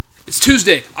It's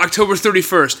Tuesday, October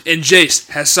 31st, and Jace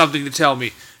has something to tell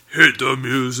me. Hit the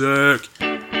music.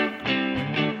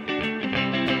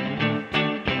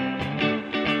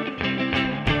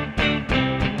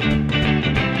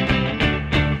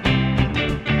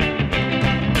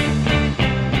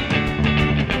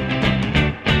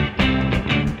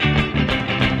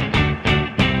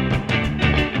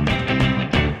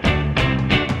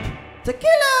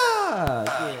 Tequila!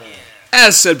 Yeah.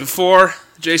 As said before,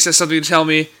 Jace has something to tell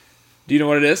me. Do you know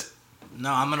what it is?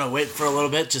 No, I'm gonna wait for a little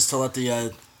bit just to let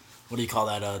the what do you call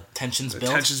that? Tensions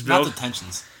build. Tensions build? Not the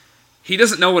tensions. He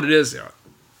doesn't know what it is yet.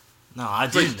 No, I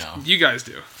do But know. You guys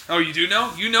do. Oh, you do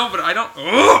know? You know, but I don't.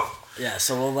 Ugh! Yeah,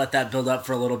 so we'll let that build up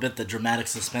for a little bit. The dramatic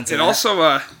suspense. Of And that.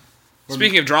 also,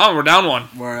 speaking of drama, we're down one.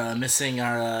 We're missing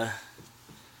our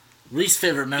least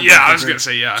favorite member. Yeah, of the I was group. gonna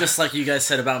say yeah. Just like you guys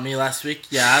said about me last week.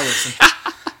 Yeah, I listened.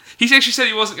 He actually said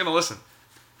he wasn't gonna listen.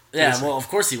 Yeah, well, of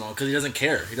course he won't, because he doesn't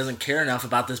care. He doesn't care enough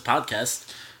about this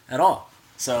podcast at all.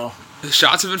 So The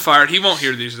shots have been fired. He won't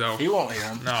hear these though. he won't hear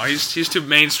him. No, he's too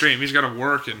mainstream. He's got to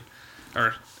work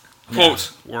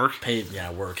quote work. Pay,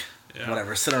 work. Yeah.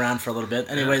 Whatever. Sit around for a little bit.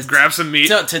 Anyways, Grab some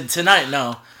meat.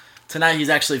 Tonight he's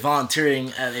actually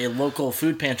volunteering at a local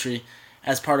food pantry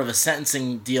as part of a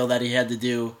sentencing deal that he had to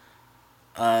do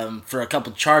for a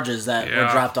couple charges that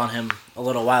were dropped on him a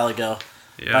little while ago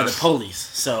by the police.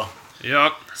 So,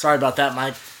 Yep. sorry about that,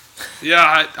 Mike.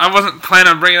 Yeah, I wasn't planning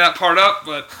on bringing that part up,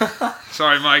 but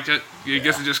sorry, Mike. I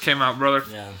guess it just came out, brother.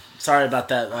 Yeah, sorry about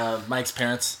that, Mike's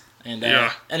parents and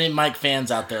any Mike fans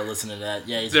out there listening to that.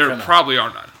 Yeah, he's a There criminal. probably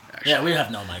are none. Actually. Yeah, we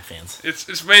have no Mike fans. It's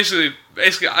basically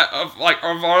of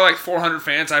our 400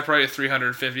 fans, I probably have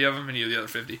 350 of them, and you the other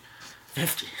 50.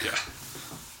 50.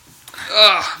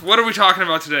 Yeah. What are we talking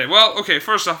about today? Well, okay.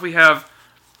 First off, we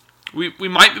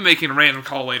might be making a random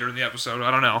call later in the episode.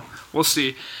 I don't know. We'll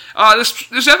see.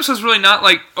 This episode's really not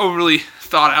like overly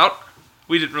thought out.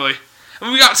 We didn't really. I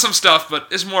mean, we got some stuff, but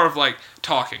it's more of like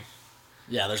talking.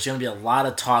 Yeah, there's going to be a lot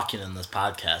of talking in this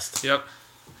podcast. Yep.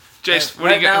 Jace,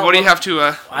 Right now, what do you have to?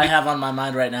 I have on my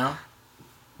mind right now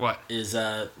What? is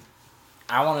I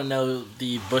want to know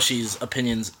the Bushies'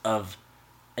 opinions of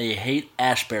a Hate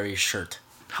Ashbury shirt.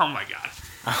 Oh my god.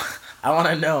 I want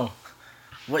to know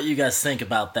what you guys think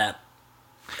about that.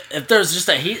 If there's just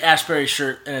a Hate Ashbury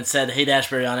shirt and it said Hate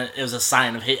Ashbury on it, it was a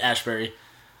sign of Hate Ashbury.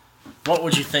 What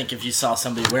would you think if you saw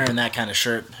somebody wearing that kind of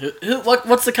shirt?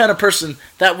 What's the kind of person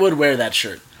that would wear that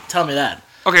shirt? Tell me that.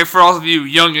 Okay, for all of you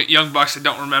young bucks that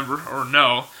don't remember or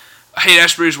know, Hate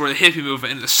Ashbury is where the hippie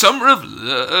movement in the summer of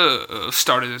love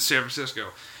started in San Francisco.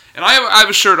 And I have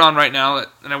a shirt on right now,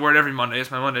 and I wear it every Monday.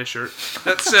 It's my Monday shirt.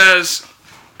 That says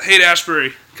Hate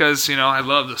Ashbury, because, I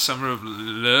love the summer of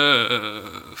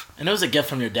love. And it was a gift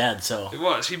from your dad, so It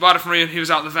was. He bought it for me, and he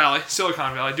was out in the valley,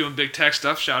 Silicon Valley, doing big tech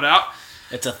stuff. Shout out.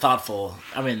 it's a thoughtful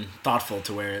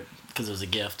to wear it because it was a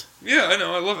gift. Yeah, I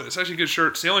know. I love it. It's actually a good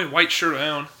shirt. It's the only white shirt I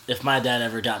own. If my dad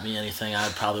ever got me anything,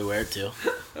 I'd probably wear it too.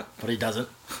 But he doesn't.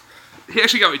 He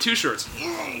actually got me 2 shirts.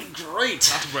 Great.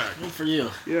 Not to brag. Good for you.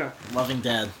 Yeah. Loving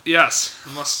dad. Yes.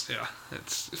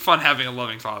 It's fun having a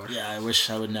loving father. Yeah, I wish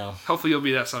I would know. Hopefully you'll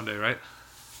be that someday, right?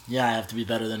 Yeah, I have to be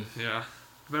better than... Yeah.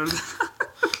 Better than...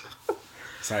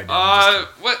 Sorry, Dad.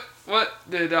 What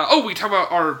did... we talk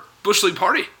about our Bush League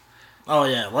party. Oh,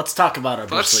 yeah. Let's talk about our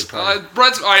Bush League party.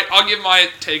 All right, I'll give my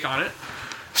take on it.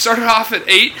 Started off at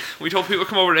 8. We told people to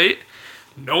come over at 8.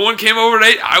 No one came over at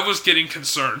 8. I was getting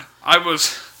concerned.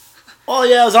 Oh,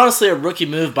 yeah, it was honestly a rookie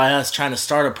move by us trying to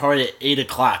start a party at 8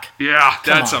 o'clock. Yeah,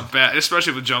 that's on. a bad...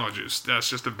 Especially with Jungle Juice. That's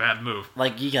just a bad move.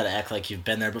 Like, you gotta act like you've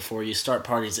been there before. You start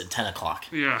parties at 10 o'clock.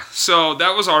 Yeah, so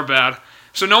that was our bad.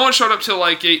 So no one showed up till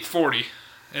like 8:40.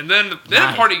 And then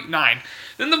the party... 9.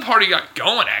 Then the party got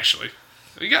going, actually.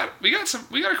 We got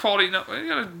a quality... We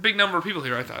got a big number of people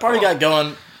here, I thought. Party got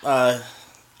going.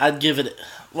 I'd give it...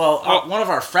 Well, one of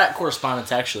our frat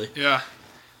correspondents, actually. Yeah.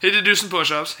 He did do some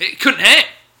push-ups. He couldn't hang.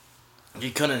 He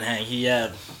couldn't hang.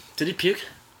 Did he puke?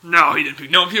 No, he didn't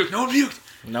puke. No one puked.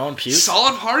 No one puked?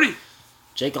 Solid party.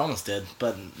 Jake almost did,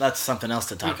 but that's something else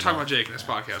to talk We're about. talking about Jake in this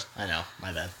podcast. I know,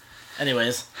 my bad.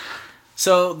 Anyways,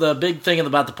 so the big thing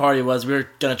about the party was we were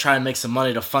going to try and make some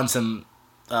money to fund some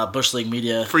Bush League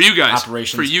media For you guys.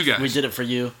 operations. For you guys. We did it for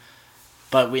you,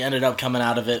 but we ended up coming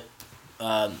out of it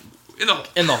In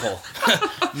the hole.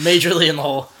 majorly in the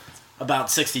hole, about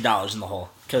 $60 in the hole,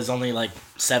 because only like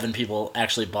 7 people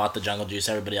actually bought the Jungle Juice.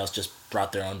 Everybody else just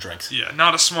brought their own drinks. Yeah,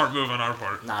 not a smart move on our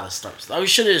part. Not a start. We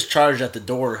should have just charged at the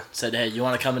door, said, hey, you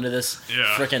want to come into this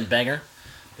frickin' banger?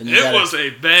 It was a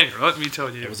banger, let me tell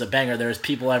you. It was a banger. There was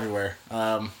people everywhere.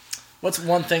 What's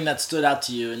one thing that stood out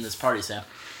to you in this party, Sam?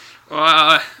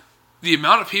 The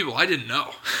amount of people I didn't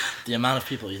know. The amount of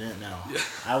people you didn't know. Yeah.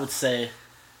 I would say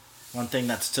one thing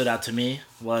that stood out to me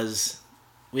was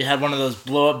we had one of those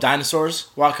blow-up dinosaurs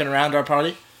walking around our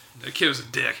party. That kid was a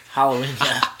dick. Halloween,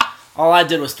 yeah. All I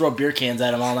did was throw beer cans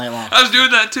at him all night long. I was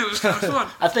doing that too. It was kind of fun.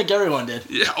 I think everyone did.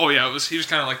 Yeah. Oh yeah. He was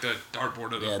kind of like the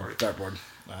dartboard of the party. Dartboard.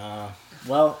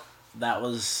 Well, that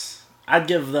was. I'd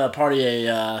give the party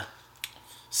a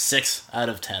 6 out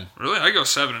of 10. Really? I go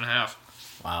 7.5.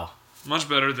 Wow. Much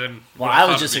better than. Well, I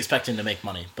was just expecting to make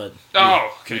money, but.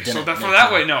 Oh, okay. So for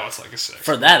that way, no, it's like a 6.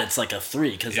 For that, it's like a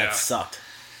 3 because that sucked.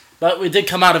 But we did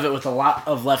come out of it with a lot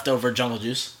of leftover jungle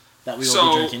juice that we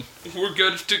will be drinking. We're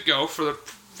good to go for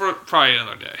probably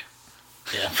another day.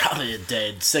 Yeah, probably a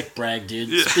day. Sick brag, dude.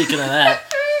 Yeah. Speaking of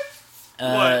that,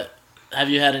 What? have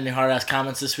you had any hard ass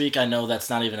comments this week? I know that's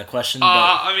not even a question. But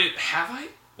I mean, have I?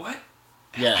 What?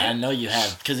 yeah, I know you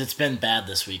have because it's been bad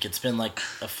this week. It's been like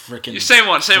a freaking. Same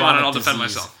one, and I'll defend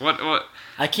disease. myself. What?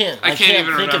 I can't even think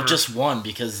remember. of just one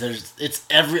because it's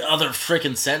every other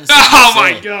freaking sentence. Oh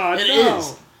my god! It no.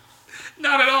 is.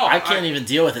 Not at all. I can't even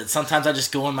deal with it. Sometimes I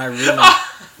just go in my room and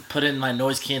put in my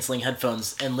noise canceling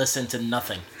headphones and listen to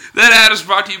nothing. That ad is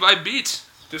brought to you by Beats.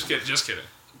 Just kidding.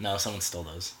 No, someone stole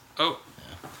those. Oh.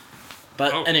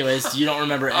 But anyways, you don't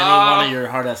remember any one of your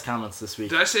hard ass comments this week?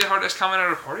 Did I say hard ass comment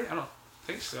at a party? I don't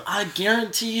think so. I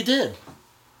guarantee you did.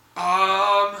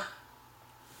 No,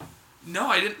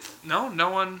 I didn't. No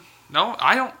one. No,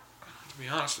 I don't. To be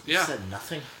honest, You yeah. said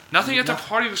nothing. Nothing at the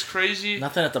party was crazy.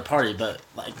 Nothing at the party, but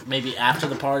like maybe after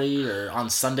the party or on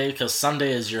Sunday, because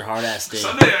Sunday is your hard ass day.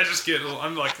 Sunday, I just get.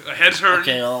 I'm like a head's hurting.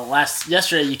 Okay, well,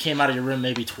 yesterday you came out of your room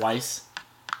maybe twice.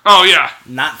 Oh yeah.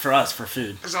 Not for us, for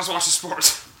food. Because I was watching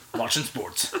sports. Watching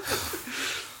sports. Did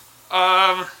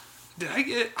I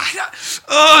get?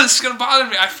 Oh, this is gonna bother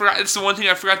me. I forgot. It's the one thing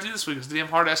I forgot to do this week. It's the damn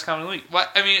hard ass comment of the week. What?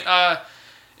 I mean,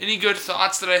 any good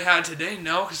thoughts that I had today?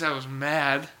 No, because I was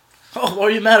mad. Oh, what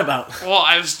are you mad about? Well,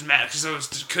 I was mad because I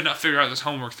could not figure out this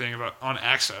homework thing on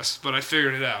Access, but I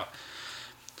figured it out.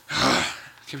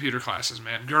 Computer classes,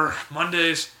 man. Grr.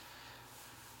 Mondays.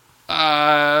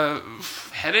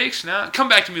 Headaches? No. Come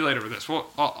back to me later with this. Well,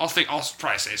 I'll probably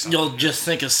say something. You'll just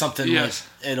think of something Yes.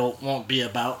 like won't be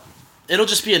about. It'll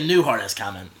just be a new hard ass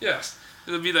comment. Yes.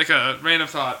 It'll be like a random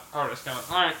thought artist comment.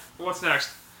 All right. What's next?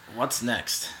 What's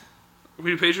next?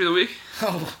 We do Patriot of the Week?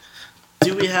 Oh,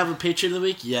 do we have a Patriot of the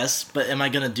Week? Yes, but am I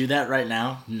going to do that right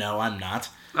now? No, I'm not.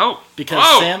 Oh.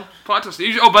 Because Sam... Plot twist.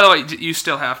 Oh, by the way, you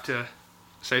still have to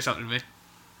say something to me.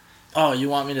 Oh, you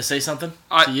want me to say something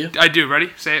to you? I do. Ready?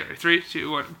 Say it. 3,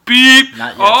 2, 1. Beep!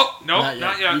 Not yet. Oh, no,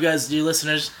 not yet. You guys, you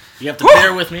listeners, you have to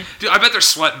bear with me. Dude, I bet they're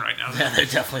sweating right now. Yeah, they're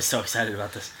definitely so excited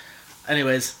about this.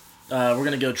 Anyways, we're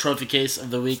going to go trophy case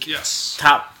of the week. Yes.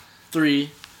 Top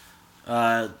 3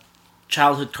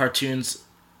 childhood cartoons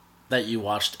that you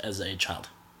watched as a child.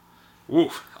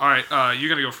 Ooh. All right, you're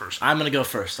going to go first. I'm going to go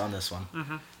first on this one.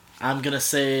 Mm-hmm. I'm going to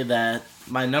say that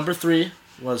my number 3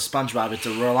 was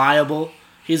SpongeBob.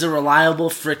 He's a reliable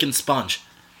freaking sponge.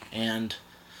 And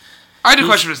I had a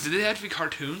question. Did they have to be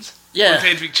cartoons? Yeah. Or did they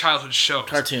have to be childhood shows?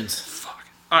 Cartoons. Fuck.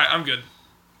 All right, I'm good.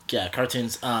 Yeah,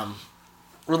 cartoons.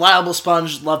 Reliable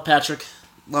sponge. Love Patrick.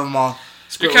 Love them all.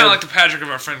 You're kind of like the Patrick of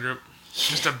our friend group.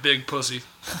 Just a big pussy.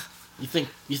 You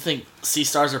think sea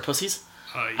stars are pussies?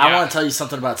 Yeah. I want to tell you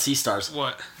something about sea stars.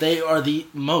 What? They are the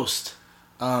most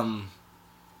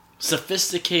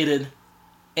sophisticated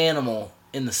animal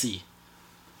in the sea.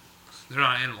 They're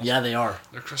not animals. Yeah, they are.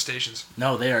 They're crustaceans.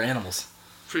 No, they are animals.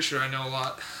 Pretty sure I know a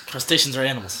lot. Crustaceans are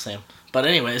animals, Sam. But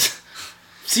anyways,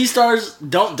 sea stars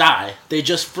don't die. They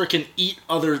just freaking eat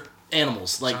other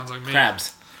animals, like Sounds like me.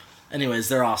 crabs. Anyways,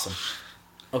 they're awesome.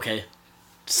 Okay.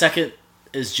 Second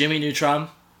is Jimmy Neutron.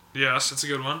 Yes, that's a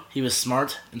good one. He was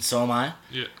smart, and so am I.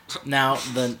 Yeah. Now,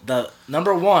 the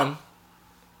number 1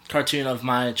 cartoon of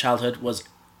my childhood was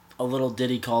a little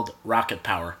ditty called Rocket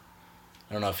Power.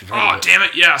 I don't know if you've heard of it. Oh, damn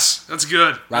it, yes. That's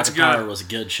good. That's Rocket good. Power was a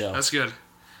good show. That's good.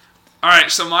 All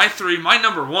right, so my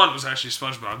number 1 was actually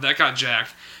SpongeBob. That got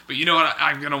jacked. But you know what?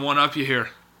 I'm going to one-up you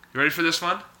here. You ready for this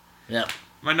one? Yep.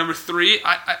 My number 3,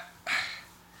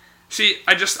 See,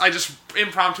 I just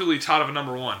impromptu thought of a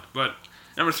number 1. But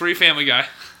number 3, Family Guy.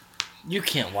 You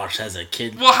can't watch that as a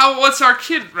kid. Well, what's our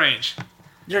kid range?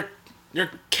 You're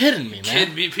kidding me, man.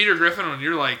 Kid beat Peter Griffin when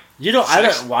you're like You don't. 6. I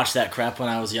didn't watch that crap when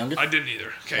I was younger. I didn't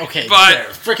either. Okay, but there.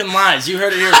 Freaking lies. You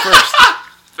heard it here first.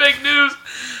 fake news.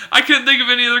 I couldn't think of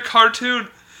any other cartoon.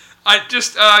 I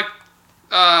just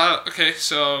okay,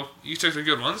 so you took the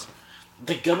good ones.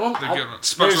 The good one? The good one.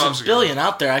 There's SpongeBob's a billion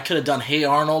out there. I could have done Hey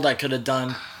Arnold. I could have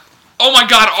done Oh my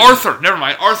God, Arthur. Never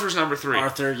mind. Arthur's number 3.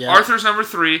 Arthur, yeah. Arthur's number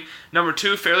 3. Number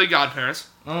 2, Fairly Godparents.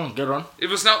 Good one. It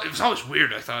was always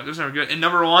weird. I thought it was never good. And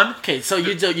number 1. Okay, so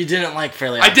you didn't like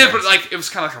Fairly I Odd did, Parents. but like it was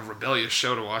kind of like a rebellious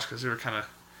show to watch because they were kind of,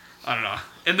 I don't know.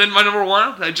 And then my number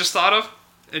 1 that I just thought of,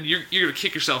 and you're gonna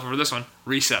kick yourself over this one.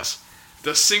 Recess,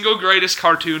 the single greatest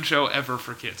cartoon show ever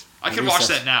for kids. I can watch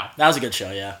that now. That was a good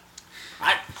show, yeah.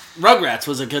 Rugrats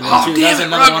was a good one, Oh, too. damn That was it,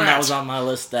 another one that Rugrats. was on my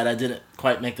list that I didn't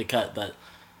quite make the cut, but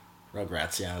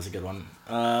Rugrats, yeah, was a good one.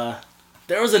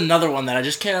 There was another one that I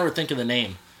just can't ever think of the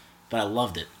name, but I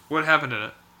loved it. What happened in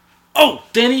it? Oh,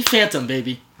 Danny Phantom,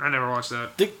 baby. I never watched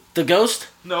that. The ghost?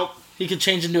 Nope, He could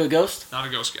change into a ghost? not a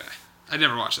ghost guy. I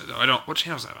never watched that though. I don't. What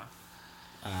channel's that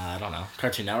on? I don't know.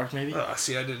 Cartoon Network, maybe?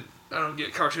 See, I don't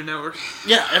get Cartoon Network.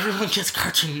 Yeah, everyone gets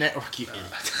Cartoon Network, you idiot.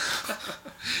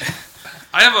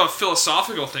 I have a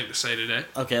philosophical thing to say today.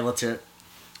 Okay, let's hear it.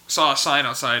 Saw a sign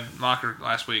outside Mocker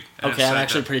last week. and it Okay, I'm said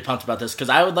actually that- pretty pumped about this, because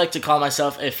I would like to call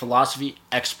myself a philosophy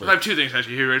I expert. have 2 things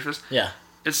actually. You ready for this? Yeah.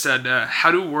 It said,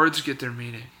 "How do words get their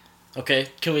meaning?" Okay,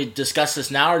 can we discuss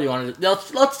this now, or do you want to...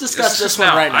 Let's discuss this one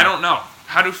now. right now. I don't know.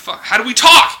 How do we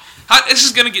talk? This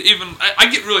is gonna get even. I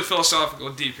get really philosophical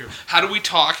and deep here. How do we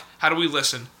talk? How do we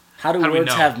listen? How do we words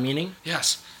know? have meaning?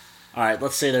 Yes. All right,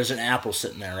 let's say there's an apple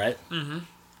sitting there, right?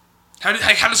 How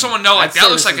does someone know? Like I'd that say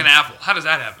looks this like is- an apple. How does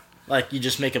that happen? Like, you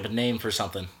just make up a name for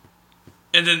something.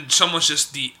 And then someone's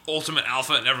just the ultimate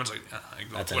alpha, and everyone's like,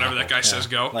 That's an whatever that apple, guy yeah. says,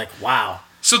 go. Like, wow.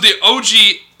 So the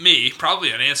OG me,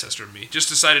 probably an ancestor of me, just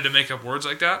decided to make up words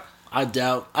like that. I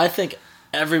doubt. I think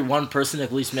every one person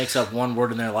at least makes up one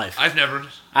word in their life. I've never.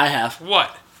 I have.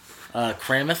 What?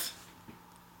 Krameth.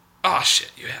 Oh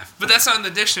shit, you have. But that's not in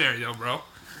the dictionary though, bro.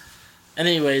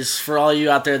 Anyways, for all you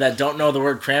out there that don't know the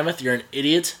word Krameth, you're an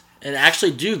idiot. And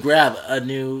actually do grab a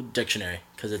new dictionary,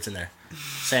 because it's in there.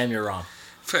 Sam, you're wrong.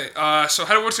 Okay, so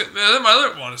how do words get... My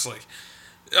other one is like...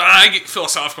 I get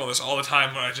philosophical on this all the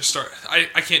time when I just start... I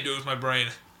can't do it with my brain.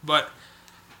 But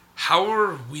how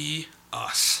are we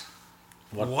us?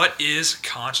 What is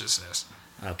consciousness?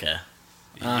 Okay.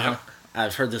 Yep.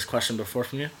 I've heard this question before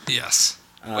from you. Yes.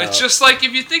 It's just like,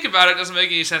 if you think about it, it doesn't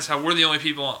make any sense how we're the only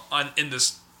people in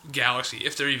this galaxy,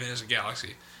 if there even is a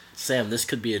galaxy. Sam, this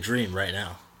could be a dream right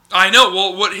now. I know.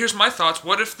 Well, here's my thoughts.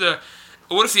 What if the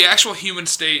actual human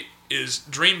state is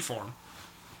dream form,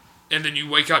 and then you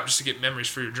wake up just to get memories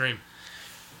for your dream?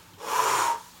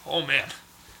 Oh man.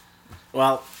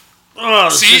 Well,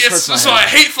 See, that's why I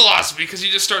hate philosophy, because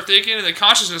you just start thinking, and then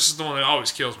consciousness is the one that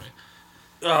always kills me.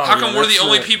 How come we're the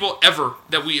only people ever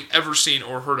that we've ever seen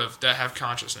or heard of that have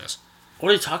consciousness? What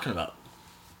are you talking about?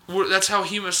 That's how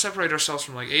humans separate ourselves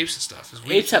from like apes and stuff.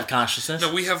 Apes have consciousness.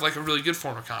 No, we have like a really good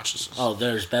form of consciousness. Oh,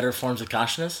 there's better forms of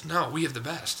consciousness? No, we have the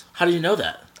best. How do you know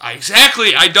that?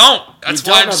 Exactly, I don't. That's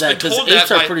You why don't I've know just that been because told apes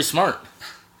that. are pretty smart.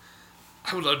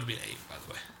 I would love to be an ape, by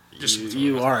the way.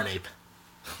 You are an ape.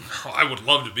 Oh, I would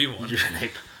love to be one. You're an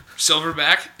ape.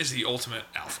 Silverback is the ultimate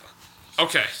alpha.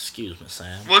 Okay, Excuse me,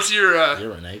 Sam. what's your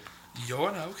You're an ape. You're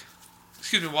an oak?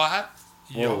 Excuse me, what?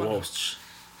 Whoa, You're an whoa. oak.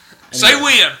 Say Anyway.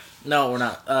 when. No, we're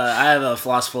not. I have a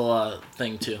philosophical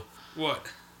thing, too. What?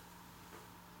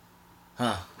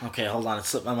 Huh. Okay, hold on. It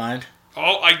slipped my mind.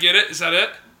 Oh, I get it. Is that it?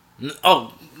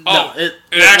 No, it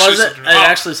actually was it. slipped It your- oh.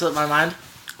 actually slipped my mind.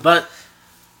 But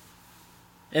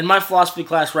in my philosophy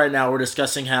class right now, we're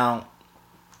discussing how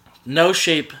no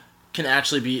shape can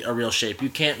actually be a real shape. You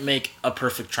can't make a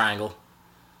perfect triangle,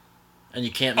 and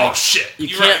you can't make Oh shit! you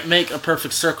You're can't right. make a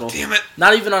perfect circle. Damn it!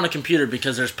 Not even on a computer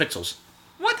because there's pixels.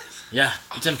 What? Yeah,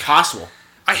 it's impossible.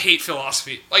 I hate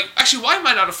philosophy. Like, actually, why am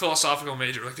I not a philosophical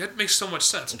major? Like, that makes so much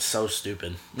sense. It's so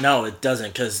stupid. No, it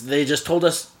doesn't, because they just told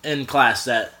us in class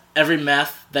that every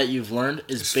math that you've learned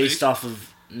is It's based fake? off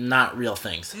of not real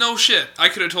things. No shit. I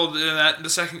could have told them that in the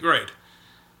second grade.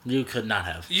 You could not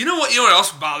have. You know what? You know what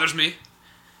else bothers me?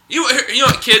 You know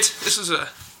what, kids? This is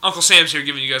Uncle Sam's here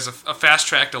giving you guys a fast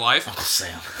track to life. Uncle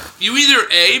Sam. You either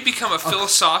A, become a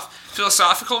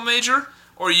philosophical major,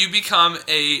 or you become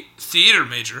a theater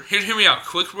major. Hear me out.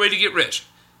 Quick way to get rich.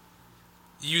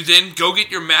 You then go get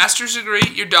your master's degree,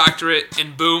 your doctorate,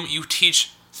 and boom, you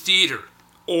teach theater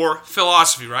or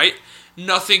philosophy, right?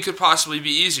 Nothing could possibly be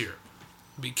easier.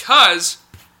 Because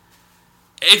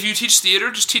if you teach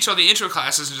theater, just teach all the intro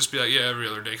classes and just be like, yeah, every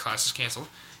other day class is canceled.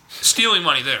 Stealing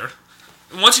money there.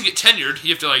 And once you get tenured,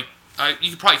 you have to you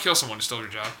could probably kill someone to steal your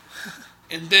job.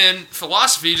 And then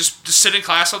philosophy, just sit in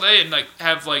class all day and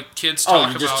have kids talk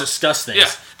You about. just discuss things. Yeah,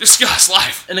 discuss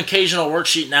life. An occasional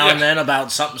worksheet now and then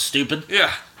about something stupid.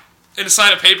 Yeah, and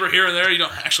assign a paper here and there. You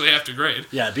don't actually have to grade.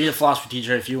 Yeah, be a philosophy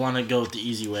teacher if you want to go with the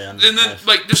easy way on And then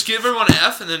life. just give everyone an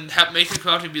F, and then make them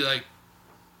come out and be like,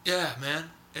 "Yeah,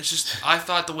 man, It's just, I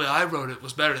thought the way I wrote it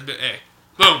was better than bit A.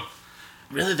 Boom.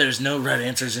 Really, there's no right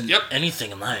answers in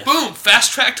anything in life. Boom.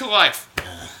 Fast track to life.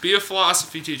 Be a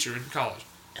philosophy teacher in college.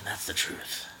 And that's the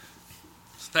truth.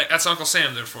 That's Uncle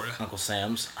Sam there for you. Uncle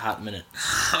Sam's Hot Minute.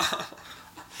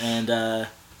 And,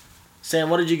 Sam,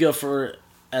 what did you go for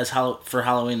for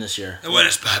Halloween this year? I went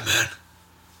as Batman.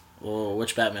 Well,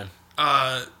 which Batman?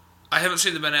 I haven't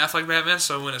seen the Ben Affleck Batman,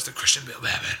 so I went as the Christian Bale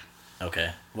Batman.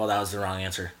 Okay. Well, that was the wrong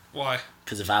answer. Why?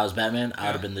 Because if I was Batman, I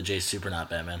would have been the Jay Supernaut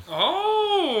Batman.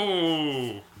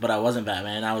 Oh. But I wasn't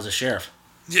Batman. I was a sheriff.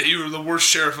 Yeah, you were the worst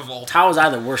sheriff of all time. How was I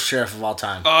the worst sheriff of all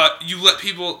time? You let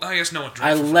people... I guess no one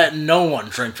drank I for free. let no one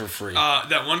drink for free.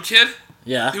 That one kid?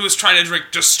 Yeah. He was trying to drink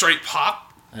just straight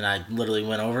pop? And I literally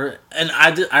went over it. And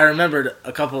I remembered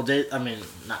a couple of days... I mean,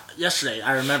 not yesterday.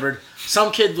 I remembered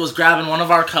some kid was grabbing one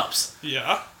of our cups.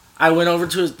 Yeah. I went over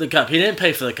to the cup. He didn't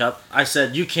pay for the cup. I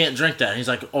said, you can't drink that. And he's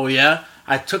like, oh, yeah?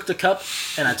 I took the cup,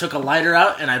 and I took a lighter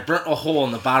out, and I burnt a hole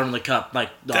in the bottom of the cup. Like,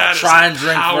 try and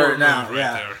drink for it now. Right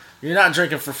yeah. there. You're not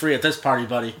drinking for free at this party,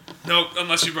 buddy. Nope,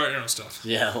 unless you brought your own stuff.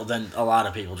 Yeah, well, then a lot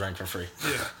of people drink for free.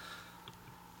 Yeah.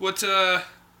 What,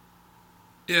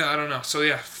 Yeah, I don't know. So,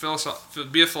 yeah,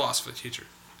 be a philosophy teacher.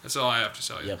 That's all I have to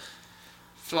tell you. Yep.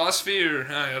 Philosophy,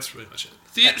 that's pretty much it.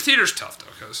 Theater's tough,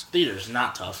 though, because... Theater's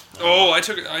not tough.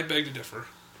 I beg to differ.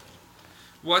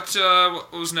 What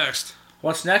was next?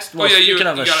 What's next? Well, speaking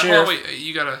of a sheriff...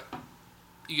 You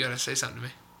gotta say something to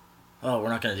me. Oh, we're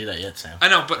not gonna do that yet, Sam. I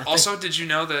know, but also, did you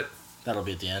know that... That'll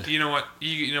be at the end. You know what?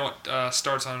 You know what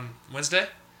starts on Wednesday?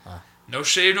 Huh. No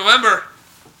Shave November.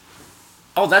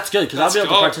 Oh, that's good, because I'll be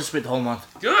able to participate the whole month.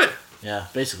 Good. Yeah,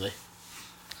 basically.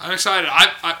 I'm excited.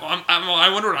 I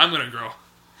wonder what I'm gonna grow.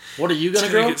 What are you gonna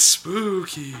grow? It's gonna get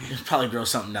spooky. You'll probably grow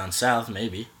something down south,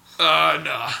 maybe.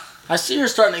 Nah. I see you're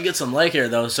starting to get some leg hair,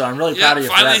 though, so I'm really proud of you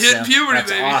for that, finally hitting puberty,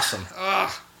 That's baby. Awesome.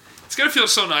 It's gonna feel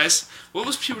so nice. What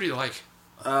was puberty like?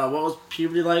 What was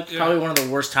puberty like? Yeah. Probably one of the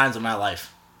worst times of my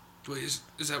life. Wait, is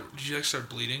that... Did you start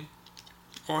bleeding?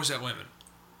 Or is that women?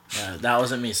 That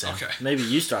wasn't me, Sam. Okay. Maybe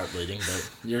you start bleeding, but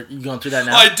you're going through that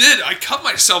now? I did. I cut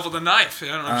myself with a knife. I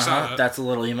don't know if you saw that. That's a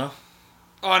little emo.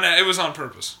 Oh, no, it was on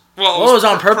purpose. Well, it was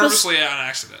on purpose? Purposely on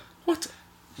accident. What?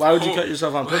 Why would you cut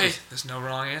yourself on purpose? There's no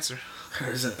wrong answer.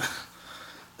 There isn't.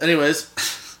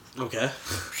 Anyways. Okay.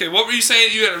 Okay, what were you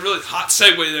saying? You had a really hot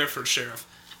segue there for sheriff.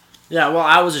 Yeah, well,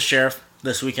 I was a sheriff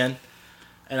this weekend,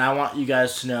 and I want you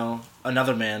guys to know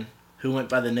another man who went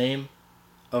by the name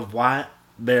of Wyatt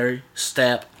Barry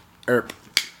Stapp Earp.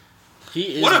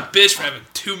 He is... What a bitch for having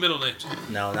two middle names.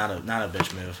 No, not a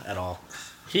bitch move at all.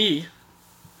 He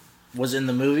was in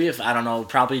the movie. If I don't know,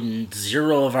 probably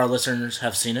zero of our listeners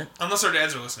have seen it. Unless our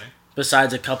dads are listening.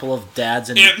 Besides a couple of dads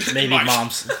and maybe Mike.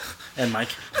 Moms and Mike.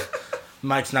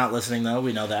 Mike's not listening though.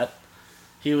 We know that.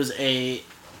 He was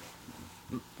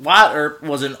Wyatt Earp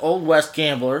was an Old West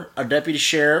gambler, a deputy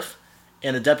sheriff,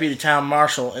 and a deputy town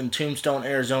marshal in Tombstone,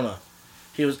 Arizona.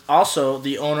 He was also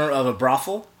the owner of a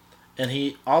brothel, and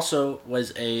he also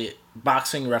was a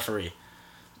boxing referee.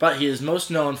 But he is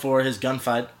most known for his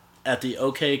gunfight at the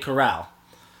OK Corral,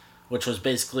 which was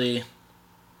basically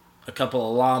a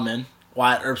couple of lawmen,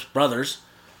 Wyatt Earp's brothers,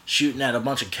 shooting at a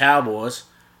bunch of cowboys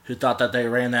who thought that they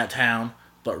ran that town,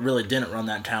 but really didn't run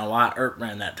that town. Wyatt Earp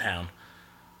ran that town.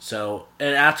 So,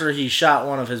 and after he shot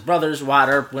one of his brothers, Wyatt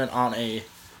Earp went on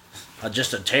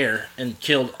just a tear and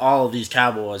killed all of these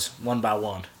cowboys one by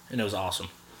one, and it was awesome.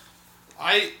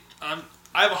 I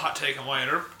have a hot take on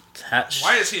Wyatt Earp.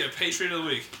 Why is he a Patriot of the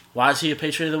Week? Why is he a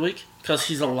Patriot of the Week? Because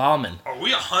he's a lawman. Are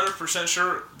we 100%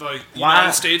 sure the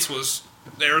United States was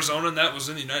Arizona and that was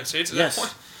in the United States at that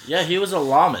point? Yeah, he was a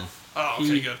lawman. Oh,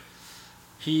 okay, good.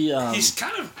 He's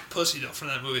kind of pussy though from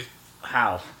that movie.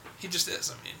 How? He just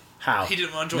is. I mean, how? He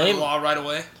didn't want to join the law right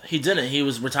away. He didn't. He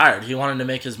was retired. He wanted to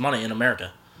make his money in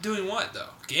America. Doing what though?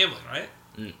 Gambling, right?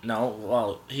 No.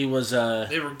 Well, he was.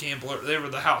 They were gambler. They were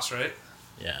the house, right?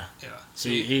 Yeah. Yeah.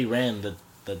 He ran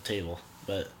the table,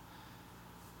 but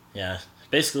yeah,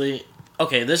 basically.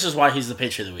 Okay, this is why he's the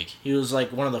Patriot of the Week. He was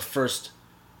like one of the first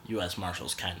U.S.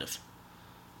 Marshals, kind of.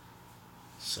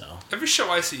 So. Every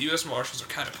show I see, U.S. Marshals are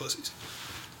kind of pussies.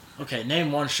 Okay,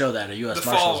 name one show that a U.S.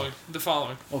 Marshals. The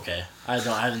following. Okay, I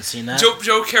haven't seen that.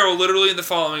 Joe Carroll literally in The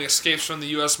Following escapes from the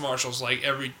U.S. Marshals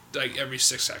every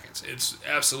 6 seconds. It's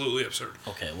absolutely absurd.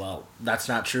 Okay, well that's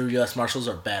not true. U.S. Marshals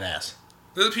are badass.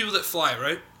 They're the people that fly,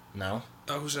 right? No.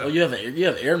 Oh, who's that? Well, you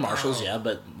have air marshals, yeah,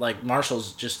 but like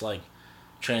marshals just like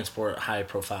transport high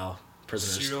profile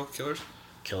prisoners, serial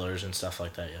killers and stuff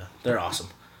like that. Yeah, they're awesome.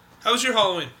 How was your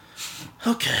Halloween?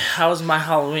 Okay, how was my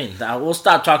Halloween? We'll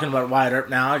stop talking about Wyatt Earp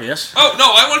now, I guess. Oh no,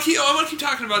 I want to keep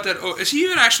talking about that. Oh, is he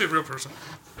even actually a real person?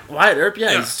 Wyatt Earp,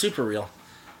 yeah, he's super real.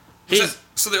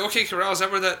 So the OK Corral, is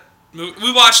that where that movie...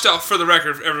 We watched, for the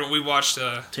record, everyone, we watched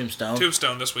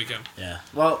Tombstone this weekend. Yeah.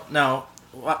 Well, no.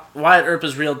 Wyatt Earp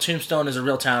is real. Tombstone is a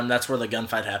real town. That's where the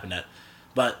gunfight happened at.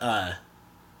 But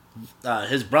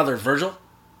his brother, Virgil,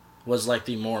 was like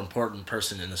the more important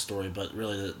person in the story. But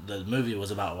really, the movie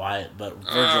was about Wyatt. But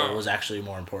Virgil was actually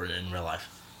more important in real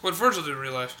life. What Virgil did in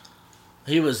real life?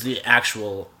 He was the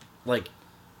actual Earp.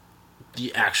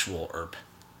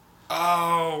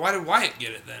 Oh, why did Wyatt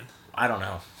get it then? I don't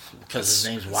know. Because his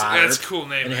name's Wyatt. That's a cool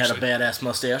name, and he actually. had a badass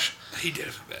mustache. He did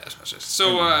have a badass mustache.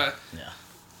 So, yeah.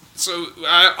 So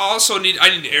I also need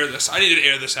to air this. I need to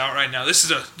air this out right now. This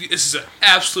is an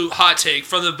absolute hot take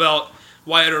from the belt,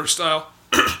 Wyatt Earp style.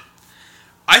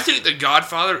 I think The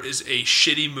Godfather is a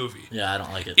shitty movie. Yeah, I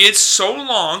don't like it. It's so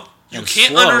long. You and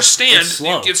can't slow. understand. It's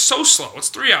slow. It's so slow. It's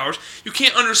 3 hours. You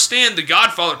can't understand The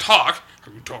Godfather talk.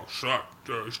 He talks short.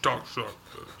 He talks short.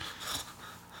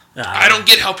 Yeah, I don't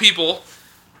get how people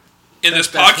in this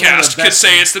podcast could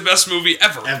say it's the best movie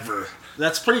ever. Ever.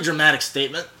 That's a pretty dramatic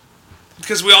statement.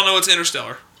 Because we all know it's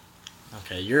Interstellar.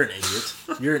 Okay, you're an idiot.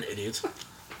 You're an idiot.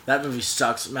 That movie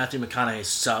sucks. Matthew McConaughey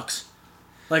sucks.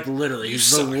 Like, literally,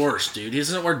 he's the worst, dude. He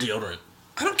doesn't wear deodorant.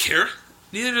 I don't care.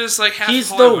 Neither does, like, half He's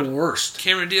Hollywood. the worst.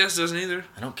 Cameron Diaz doesn't either.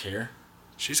 I don't care.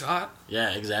 She's hot.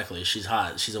 Yeah, exactly. She's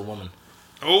hot. She's a woman.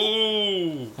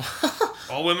 Oh.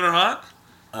 All women are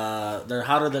hot? They're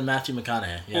hotter than Matthew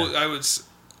McConaughey. Yeah. Well, I would...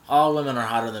 All women are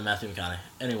hotter than Matthew McConaughey.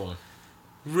 Any woman.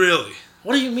 Really?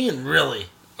 What do you mean, really?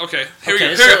 Okay, here we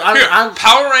go. So Here. I'm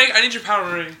power rank. I need your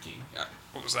power ranking.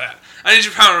 What was that? I need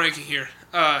your power ranking here.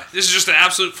 This is just an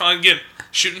absolute fun. Again,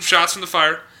 shooting shots from the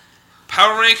fire.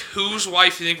 Power rank whose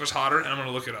wife you think was hotter, and I'm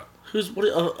gonna look it up.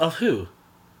 Of who?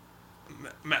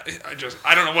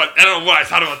 I don't know what I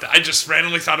thought about that. I just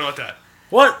randomly thought about that.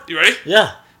 What? You ready?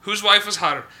 Yeah. Whose wife was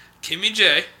hotter? Kimmy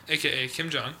J, aka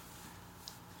Kim Jong,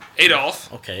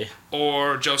 Adolf, Okay.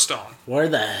 or Joe Stalin? Where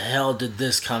the hell did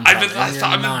this come from? I've been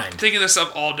thinking this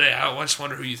up all day. I just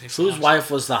wonder who you think. Whose wife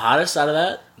was the hottest out of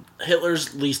that?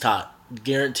 Hitler's least hot,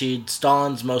 guaranteed.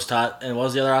 Stalin's most hot, and what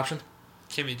was the other option?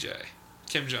 Kimmy J,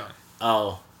 Kim Jong.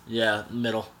 Oh, yeah,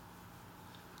 middle.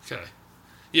 Okay.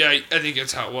 Yeah, I think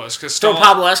that's how it was. Cause Throw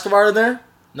Pablo Escobar in there.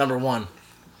 Number one.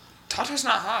 Tata's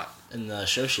not hot. In the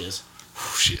show, she is.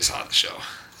 Whew, she is hot in the show.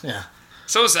 Yeah.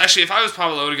 So it's actually, if I was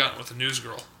Pablo, I would have gotten with the news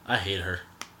girl. I hate her.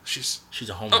 She's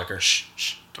a homewrecker. Oh,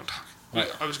 shh, don't talk.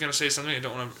 What? I was gonna say something. I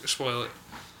don't want to spoil it.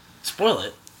 Spoil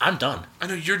it. I'm done. I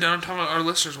know you're done. I'm talking about our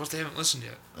listeners. What if they haven't listened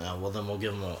yet? Well, then we'll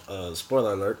give them a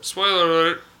spoiler alert. Spoiler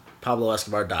alert. Pablo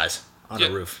Escobar dies on a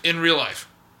roof. In real life.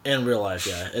 In real life,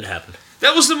 yeah, it happened.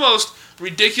 That was the most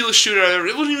ridiculous shootout ever.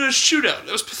 It wasn't even a shootout.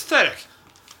 It was pathetic.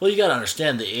 Well, you gotta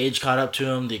understand, the age caught up to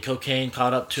him, the cocaine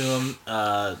caught up to him,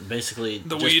 basically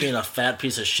the just weed. being a fat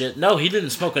piece of shit. No, he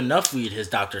didn't smoke enough weed, his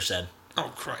doctor said.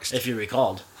 Oh, Christ. If you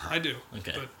recalled. I do.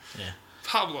 Okay, But yeah.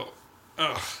 Pablo.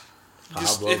 Ugh.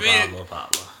 Pablo.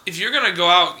 If you're going to go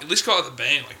out, at least go out with a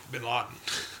bang like Bin Laden.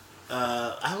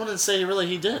 I wouldn't say really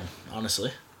he did,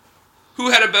 honestly. Who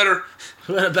had a better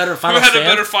final stand? a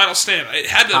better final stand? It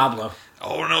had to, Pablo.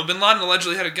 Oh, no. Bin Laden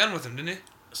allegedly had a gun with him, didn't he?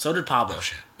 So did Pablo. Oh,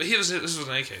 shit. But this was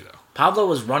an AK, though. Pablo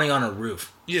was running on a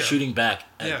roof, Yeah. shooting back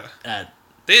at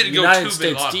They had to go United to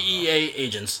States Bin Laden, DEA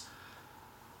agents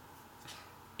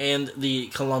and the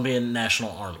Colombian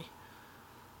National Army.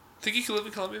 Think you could live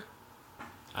in Colombia?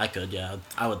 I could, yeah.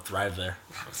 I would thrive there.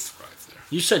 I would thrive there.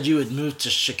 You said you would move to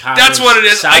Chicago. That's what it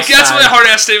is. That's my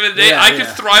hard-ass statement today. Yeah, I could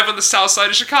thrive on the south side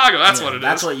of Chicago. That's what it is.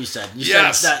 That's what you said. You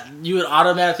Yes. said that you would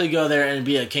automatically go there and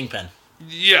be a kingpin.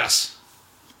 Yes.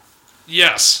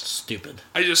 Stupid.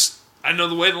 I know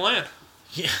the way of the land.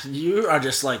 Yeah, you are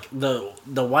just like the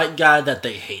white guy that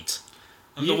they hate.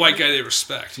 I'm the white guy they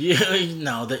respect.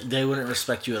 No, they wouldn't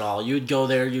respect you at all. You'd go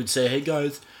there, you'd say, "Hey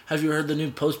guys, have you heard the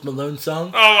new Post Malone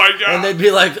song?" Oh my god. And they'd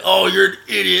be like, "Oh, you're an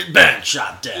idiot, bang,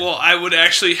 shot dead." Well, I would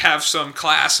actually have some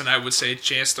class and I would say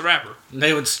Chance the Rapper. And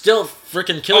they would still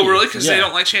freaking kill you. Oh, really? Because they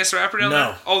don't like Chance the Rapper down there?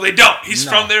 No. Oh, they don't. He's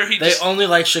from there. They only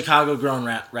like Chicago-grown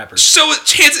rappers. So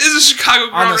Chance is a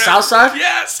Chicago-grown rapper. On the south side?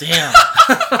 Yes. Damn.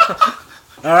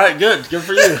 All right, good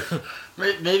for you.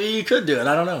 Maybe you could do it.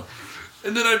 I don't know.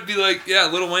 And then I'd be like, yeah,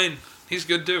 Lil Wayne, he's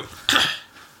good too.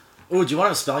 Ooh, do you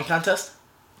want a spelling contest?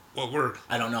 What word?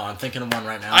 I don't know. I'm thinking of one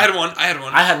right now. I had one. I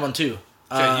had one too.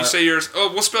 Okay, you say yours. Oh,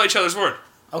 we'll spell each other's word.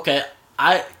 Okay,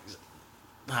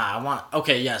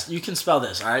 Okay, yes, you can spell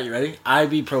this. All right, you ready?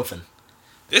 Ibuprofen.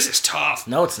 This is tough.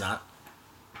 No, it's not.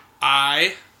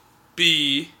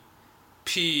 I-B-P.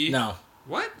 No.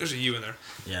 What? There's a U in there.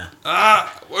 Yeah.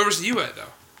 Where was the U at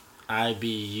though?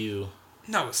 IBU.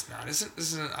 No, it's not. Isn't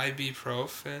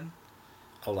ibuprofen?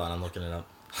 Hold on, I'm looking it up.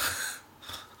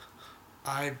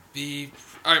 IB.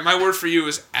 All right, my word for you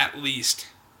is at least.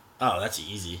 Oh, that's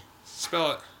easy.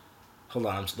 Spell it. Hold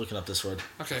on, I'm just looking up this word.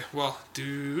 Okay, well,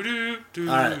 do.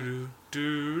 Alright.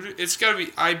 It's gotta be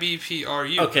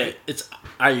IBPRU. Okay, Right? it's.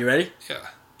 Are you ready? Yeah.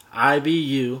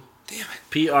 IBU Damn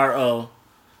it. PRO.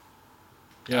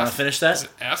 You want F. to finish Is that? it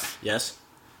F? Yes.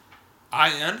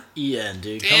 IN? EN,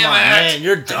 dude. Damn Come on, it. man.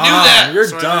 You're I dumb. knew that. You're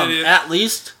Sorry, I'm an dumb. idiot. At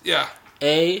least Yeah.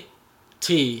 ATL.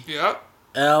 Yep.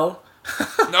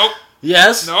 Nope.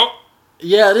 Yes. Nope.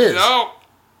 Yeah, it is. No.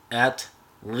 At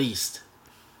least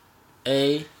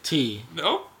AT.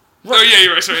 Nope. What? Oh, yeah,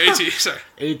 you're right. Sorry, AT. Sorry.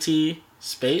 AT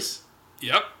space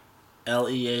Yep.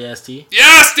 LEAST.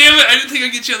 Yes, damn it. I didn't think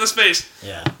I'd get you on the space.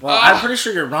 Yeah. Well, I'm pretty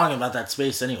sure you're wrong about that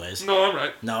space, anyways. No, I'm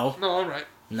right. No. No, I'm right.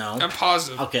 No. I'm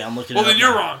positive. Okay, I'm looking. Well, it up then you're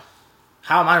now. wrong.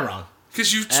 How am I wrong?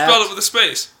 Because you spelled it with a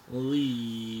space.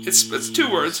 Least. It's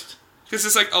 2 words. Because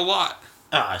it's like a lot.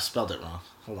 Oh, I spelled it wrong.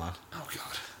 Hold on. Oh,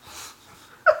 God.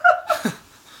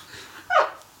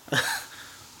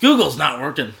 Google's not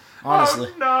working. Honestly.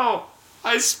 Oh, no.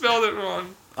 I spelled it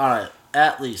wrong. All right.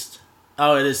 At least.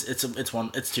 Oh, it is. It's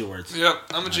one. It's 2 words. Yep,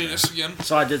 I'm a genius again.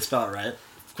 So I did spell it right.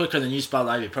 Quicker than you spelled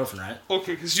ibuprofen, right?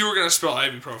 Okay, because you were going to spell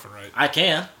ibuprofen right. I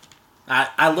can.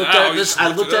 I looked Now at you this. just I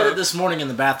looked looked it at up. it this morning in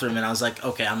the bathroom, and I was like,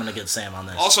 okay, I'm gonna get Sam on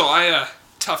this. Also, I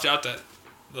toughed out that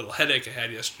little headache I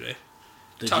had yesterday.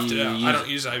 Did Toughed you it out. use- I don't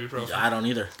use ibuprofen. I don't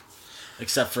either,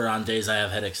 except for on days I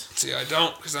have headaches. See, I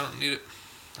don't because I don't need it.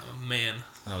 I'm a man.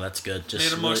 Oh, that's good. Just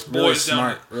Man amongst really boys down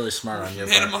smart. here. Really smart on your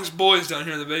Man part. amongst boys down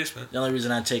here in the basement. The only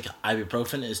reason I take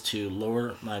ibuprofen is to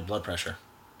lower my blood pressure.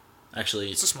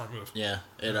 Actually, It's a smart move. yeah,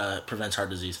 it prevents heart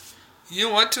disease. You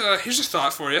know what? Here's a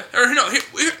thought for you. Or no,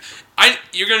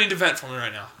 you're gonna need to vent for me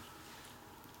right now.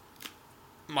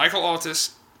 Michael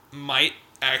Altus might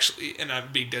actually, and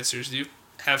I'm being dead serious with you,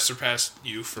 have surpassed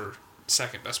you for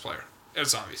second best player at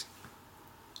Zombies.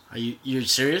 Are you're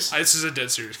serious? This is a dead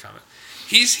serious comment.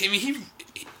 He's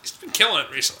been killing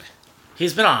it recently.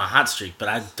 He's been on a hot streak, but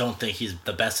I don't think he's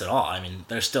the best at all. I mean,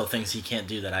 there's still things he can't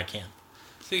do that I can.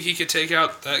 Think he could take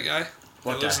out that guy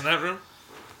What that lives guy? in that room?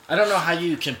 I don't know how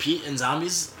you compete in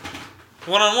zombies.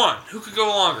 1-on-1. Who could go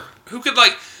longer? Who could well,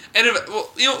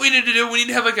 you know what we need to do? We need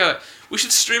to have we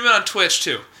should stream it on Twitch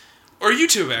too. Or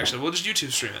YouTube actually. We'll just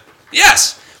YouTube stream it.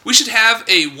 Yes! We should have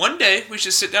one day, we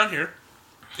should sit down here,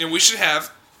 and we should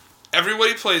have,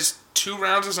 everybody plays 2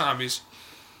 rounds of zombies.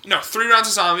 No, 3 rounds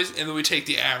of zombies, and then we take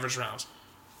the average rounds.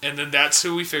 And then that's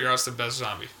who we figure out is the best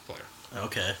zombie player.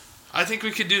 Okay. I think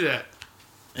we could do that.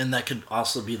 And that could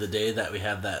also be the day that we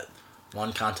have that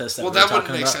one contest that Well, we were that talking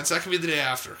wouldn't make about. sense. That could be the day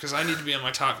after, because I need to be on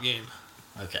my top game.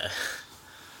 Okay.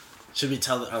 Should we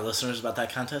tell our listeners about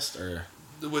that contest, or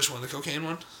Which one? The cocaine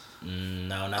one?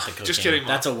 no? Not the cocaine. Just kidding, Mom.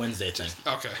 That's a Wednesday thing.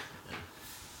 Okay.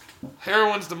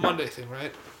 Heroin's the Monday thing,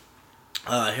 right?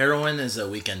 Heroin is a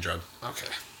weekend drug. Okay.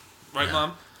 Right, Yeah.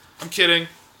 Mom? I'm kidding.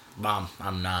 Mom,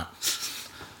 I'm not.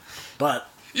 But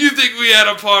You think we had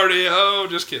a party? Oh,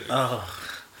 just kidding. oh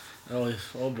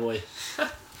boy.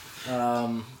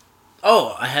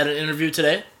 I had an interview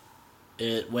today.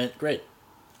 It went great.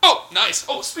 Oh, nice.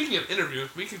 Oh, speaking of interview,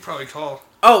 we could probably call.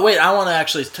 Oh wait, I want to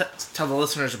actually tell the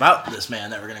listeners about this man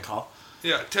that we're gonna call.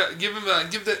 Yeah, give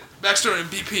the backstory in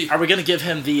BP. Are we gonna give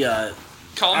him the?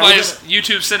 Call him Are by we his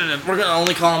YouTube synonym. We're gonna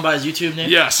only call him by his YouTube name.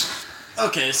 Yes.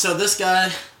 Okay, so this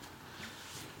guy,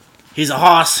 he's a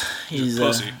hoss. He's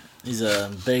pussy. He's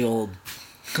a big old,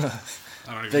 I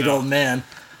don't even big know. old man.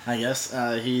 I guess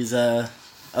he's a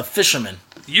fisherman,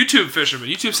 YouTube fisherman.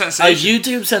 YouTube a sensation.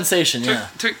 YouTube sensation. Yeah,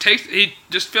 He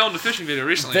just filmed a fishing video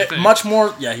recently. I think. much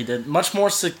more. Yeah, he did much more.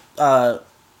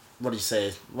 What do you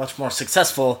say? Much more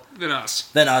successful Than us.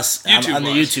 than us on the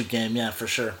YouTube-wise. YouTube game. Yeah, for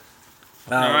sure.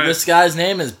 Alright. This guy's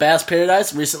name is Bass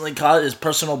Paradise. Recently caught his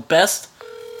personal best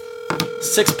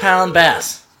 6-pound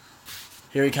bass.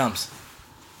 Here he comes.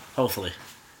 Hopefully.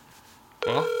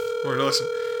 Well, we're gonna listen.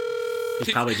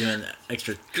 He's probably doing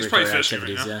extracurricular He's probably fishing right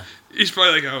activities, now. yeah. He's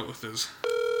probably out with his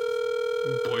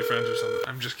boyfriends or something.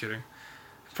 I'm just kidding.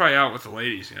 Probably out with the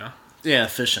ladies, you know? Yeah,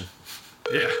 fishing,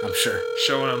 Yeah. I'm sure.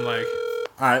 Showing them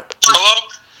Alright. Hello?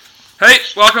 hey,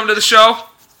 welcome to the show.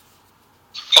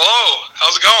 Hello?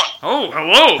 How's it going? Oh,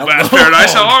 hello, Bass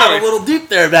Paradise. How Got are a we? little deep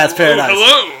there, Bass Paradise. Oh,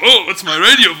 hello. Oh, it's my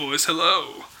radio voice.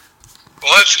 Hello.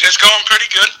 Well, it's going pretty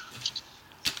good.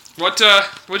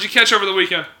 What'd you catch over the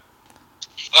weekend?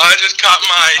 I just caught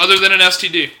my... Other than an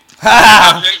STD.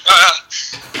 I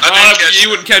didn't catch... You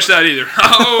wouldn't catch that either.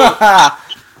 Oh,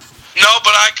 No,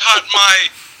 but I caught my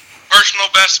personal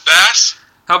best bass.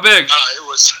 how big? It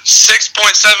was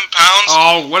 6.7 pounds.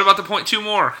 Oh, what about the 0.2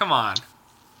 more? Come on.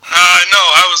 No,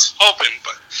 I was hoping,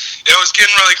 but it was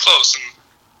getting really close.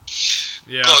 And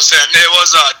Yeah. Close, and it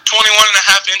was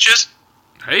 21.5 inches.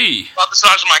 Hey. About the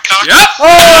size of my cock. Yep.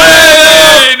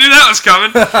 Hey, knew that was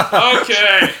coming.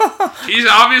 Okay. He's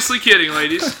obviously kidding,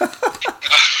 ladies. I'm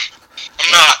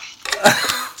not.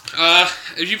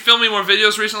 Have you filmed any more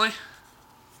videos recently?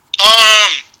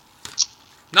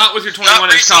 Not with your Not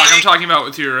 21-inch cock. I'm recently. talking about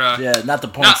with your... Yeah, not the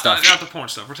porn not, stuff. not the porn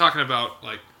stuff. We're talking about,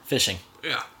 like... Fishing.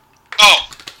 Yeah. Oh.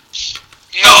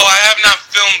 No, I have not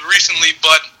filmed recently,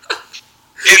 but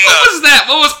What was that?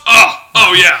 What was...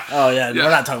 Oh, yeah. Oh, yeah, Yeah. we're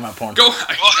not talking about porn. Go...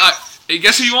 I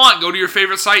guess if you want, go to your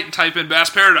favorite site and type in Bass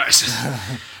Paradise.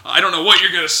 I don't know what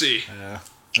you're going to see. Yeah,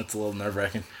 that's a little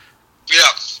nerve-wracking. yeah.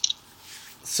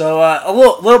 So, a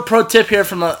little pro tip here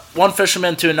from one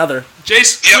fisherman to another.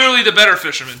 Jace, Yep. clearly the better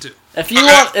fisherman, too. If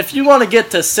you want to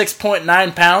get to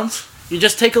 6.9 pounds, you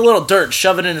just take a little dirt,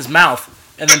 shove it in his mouth,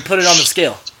 and then put it on the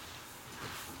scale.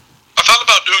 I thought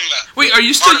about doing that. Wait, are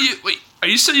you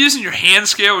still using your hand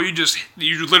scale, or you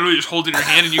literally just hold it in your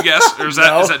hand and you guess, or is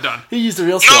No, that done? He used the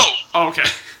real scale. No, Oh, okay.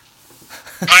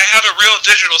 I have a real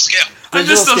digital scale. I miss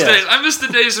Digital those scale. days. I miss the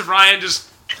days of Ryan just.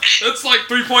 It's like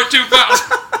 3.2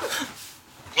 pounds.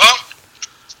 Well,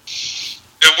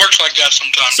 it works like that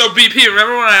sometimes. So BP,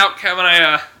 remember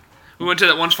when we went to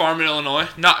that one farm in Illinois?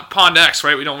 Not Pond X,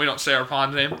 right? We don't say our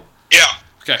pond name. Yeah.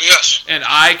 Okay. Yes. And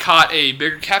I caught a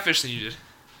bigger catfish than you did.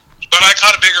 But I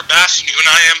caught a bigger bass than you, and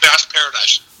I am Bass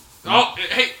Paradise. Oh,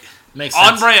 hey, Makes on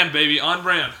sense. brand, baby, on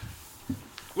brand.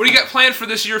 What do you got planned for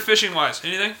this year, fishing wise?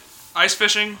 Anything? Ice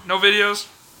fishing? No videos?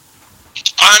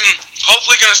 I'm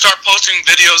hopefully going to start posting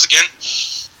videos again.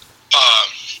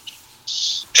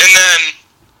 And then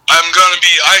I'm going to be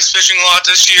ice fishing a lot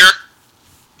this year.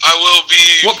 I will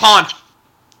be... What pond?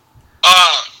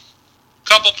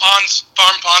 Couple ponds,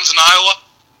 farm ponds in Iowa.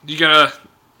 You gonna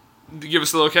give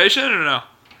us the location or no?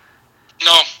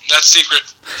 No, that's secret.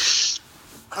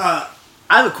 I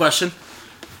have a question.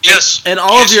 Yes. In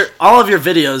all of your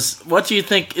videos, what do you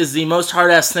think is the most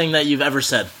hard-ass thing that you've ever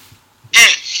said?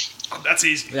 Oh, that's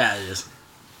easy. Yeah, it is.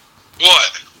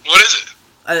 What? What is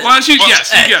it? Why don't you Well,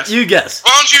 guess? Hey, You guess. You guess.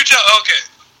 Why don't you tell... Okay.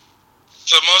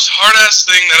 The most hard-ass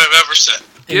thing that I've ever said.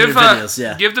 In your videos,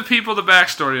 yeah. Give the people the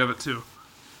backstory of it too.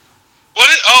 What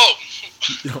is... Oh.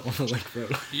 You don't want to like, bro.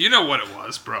 You know what it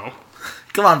was, bro.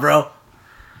 Come on, bro.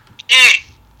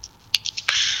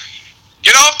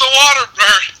 Get off the water, bro.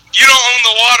 You don't own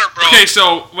the water, bro. Okay,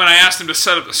 so when I asked him to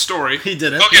set up the story, He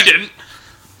didn't. Okay. he didn't.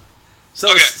 So,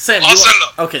 Okay, Sam, I'll you set it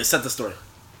up. Okay, set the story.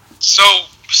 So,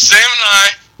 Sam and I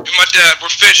and my dad were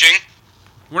fishing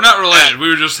We're not related. We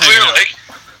were just hanging Clear out. Lake.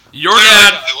 Your Clear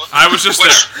dad, Lake, Iowa. I was just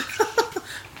Which- there.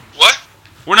 What?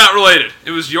 We're not related.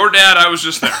 It was your dad, I was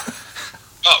just there.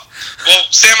 Oh. Well,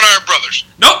 Sam and I are brothers.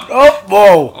 Nope. Oh,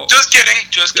 whoa. Just kidding.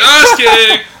 Just kidding. Just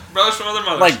kidding. Brothers from other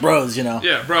mothers. Like bros, you know.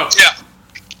 Yeah, bro. Yeah.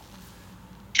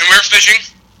 And we were fishing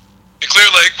in Clear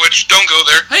Lake, which don't go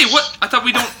there. Hey, what? I thought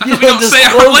we don't You say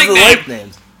our disclose lake the name. lake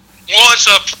names. Well, it's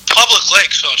a public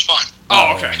lake, so it's fine.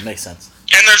 Oh, okay. yeah, makes sense.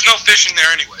 And there's no fishing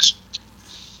there anyways.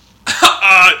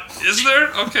 Is there?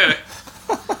 Okay.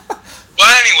 But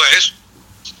anyways,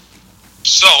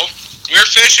 so we were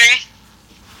fishing,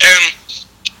 and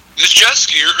this jet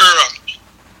skier,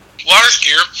 or water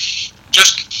skier,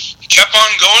 just kept on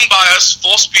going by us,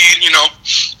 full speed, you know.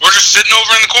 We're just sitting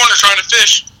over in the corner trying to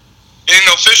fish. And, you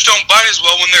know, fish don't bite as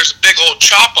well when there's a big old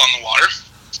chop on the water.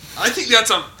 I think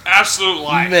that's an absolute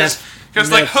lie. Myth.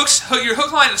 Because like Myth. your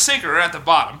hook, line, and sinker are at the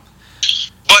bottom.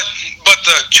 But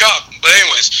the chop, but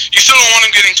anyways, you still don't want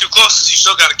them getting too close because you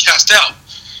still got to cast out.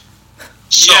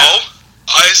 So, Yeah.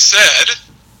 I said,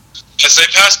 as they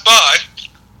passed by,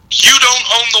 you don't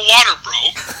own the water, bro.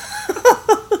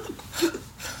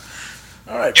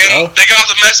 All right, And bro. they got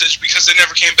the message because they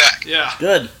never came back. Yeah.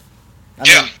 Good.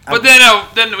 Yeah. But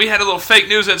then we had a little fake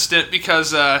news incident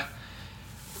because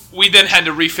we then had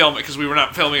to refilm it because we were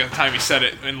not filming at the time he said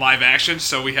it in live action,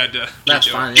 so we had to. That's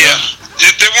redo it. fine. Yeah.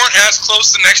 They weren't as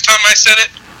close the next time I said it.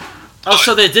 Oh,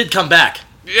 so they did come back.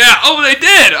 Yeah. Oh, they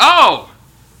did. Oh.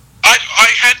 I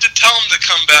had to tell them to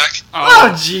come back.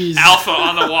 Oh, jeez. Alpha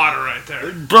on the water right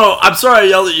there. Bro, I'm sorry I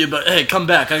yelled at you, but hey, come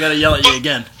back. I gotta yell at you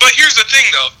again. But here's the thing,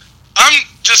 though. I'm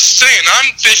just saying,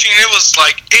 I'm fishing, it was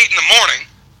like 8 in the morning.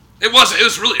 It wasn't. It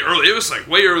was really early. It was like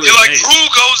way early. You're than like, 8. who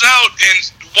goes out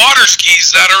and water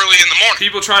skis that early in the morning?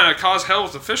 People trying to cause hell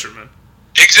with the fishermen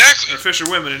Exactly. or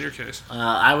fisherwomen in your case.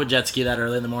 I would jet ski that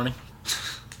early in the morning.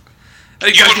 Hey,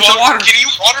 you You gotta would get the water. Can you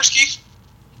water ski?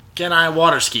 Can I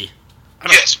water ski?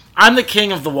 Yes, I'm the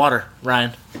king of the water,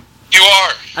 Ryan. you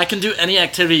are. I can do any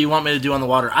activity you want me to do on the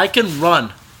water. I can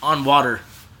run on water.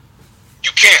 You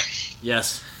can.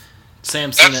 Yes.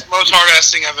 Sam's seen That's it. the most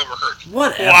hard-ass thing I've ever heard.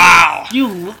 Whatever. Wow.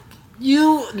 You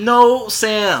You know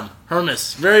Sam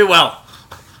Hermes very well.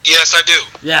 Yes, I do.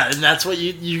 Yeah, and that's what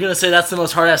you're going to say that's the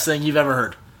most hard-ass thing you've ever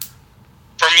heard.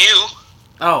 From you.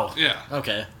 Oh. Yeah.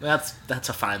 Okay. That's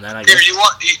a fine then, I Here,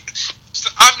 guess.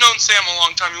 I've known Sam a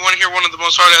long time. You want to hear one of the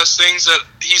most hard-ass things that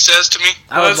he says to me?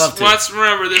 I would love to. Let's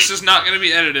remember, this is not going to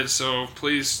be edited, so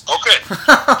please Okay.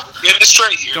 Get it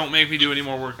straight here. don't make me do any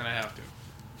more work than I have to.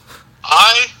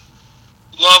 I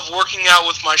love working out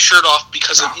with my shirt off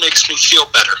because it makes me feel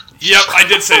better. Yep, I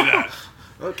did say that.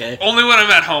 Okay. Only when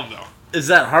I'm at home, though. Is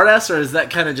that hard-ass or is that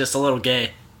kind of just a little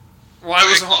gay? Well,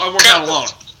 I work out alone,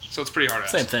 so it's pretty hard.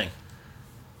 Same thing.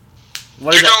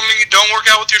 What You're is telling me you don't work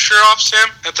out with your shirt off, Sam,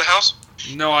 at the house?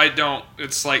 No, I don't.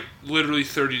 It's like literally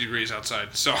 30 degrees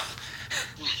outside, so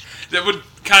that would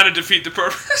kind of defeat the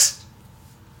purpose.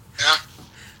 Yeah.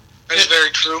 That's very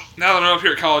true. Now that I'm up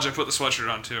here at college, I put the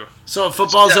sweatshirt on, too. So if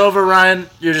football's over, Ryan,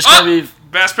 you're just going to be...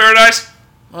 Bass Paradise?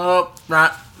 Oh,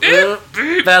 right.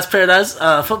 Beep. Bass Paradise.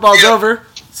 Football's Yep. over.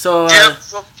 So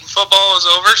Football is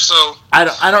over, so...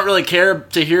 I don't really care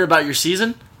to hear about your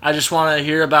season. I just want to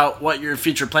hear about what your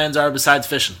future plans are besides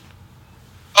fishing.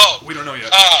 Oh, We don't know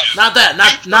yet. Not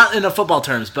that, not in a football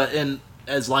terms, but in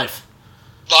as life.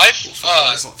 life?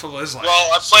 Football is life.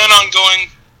 Well, I plan on going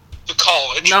to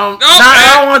college. No, No,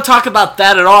 I don't want to talk about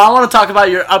that at all. I want to talk about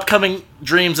your upcoming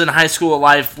dreams in high school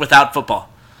life without football.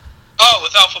 Oh,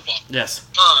 without football. Yes.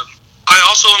 I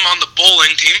also am on the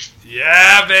bowling team,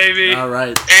 Yeah, baby. All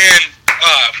right. and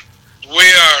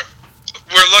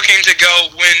we're looking to go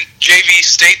win JV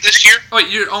state this year. Wait,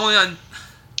 you're only on...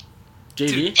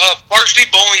 JV. Varsity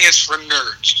bowling is for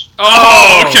nerds.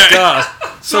 Oh, okay. duh.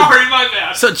 So Sorry, my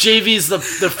bad. so JV's the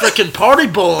frickin' party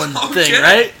bowling thing, Okay.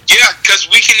 right? Yeah, because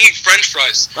we can eat French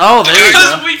fries. Oh, there you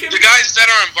Because go. we can... The guys that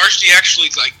are in varsity actually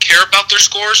care about their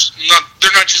scores.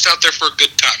 They're not just out there for a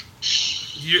good time.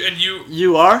 You...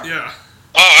 You are? Yeah.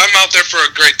 Oh, I'm out there for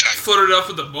a great time. Footed up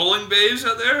with the bowling babes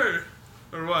out there,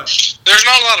 or what? There's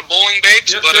not a lot of bowling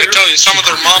babes, Yep, but I there tell you, some of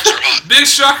their moms are hot. Big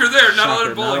shocker there. Not a lot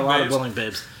Shocker, of bowling not a lot babes. of bowling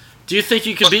babes. Do you think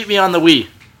you can beat me on the Wii?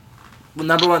 Well,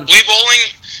 number one. Wii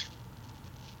bowling,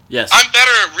 Yes. I'm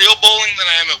better at real bowling than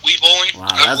I am at Wii bowling. Wow,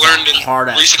 I've that's learned a in hard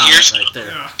ass recent comment years. right there.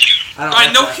 Yeah. I don't Alright,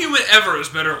 like no that. human ever is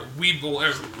better at weed bowl.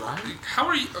 How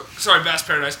are you? Sorry, Bass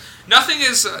Paradise. Nothing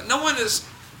is. No one is.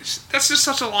 That's just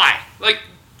such a lie. Like,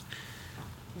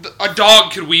 a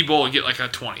dog could weed bowl and get like a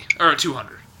 20 or a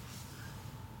 200.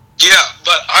 Yeah,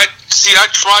 but I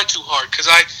try too hard because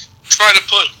I try to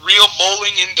put real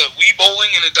bowling into Wii bowling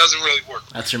and it doesn't really work.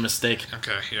 That's your mistake.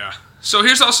 Okay, yeah. So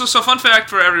here's also fun fact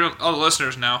for all the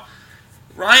listeners now.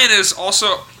 Ryan is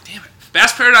also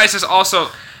Bass Paradise is also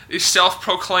a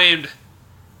self-proclaimed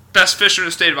best fisher in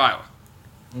the state of Iowa.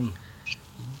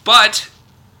 But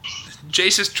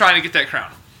Jace is trying to get that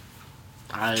crown.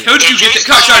 Could you get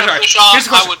that? Sorry. Here's the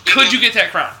question: could you get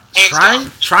that crown?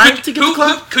 Trying to get the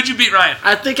crown? Could you beat Ryan?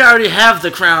 I think I already have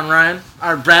the crown, Ryan.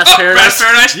 Our Bass Oh, Paradise. Bass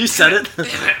Paradise? You said it. Damn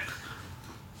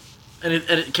it.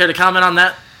 Any care to comment on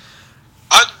that?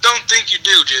 I don't think you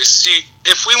do, Jace. See,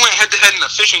 if we went head-to-head in a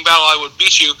fishing battle, I would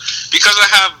beat you because I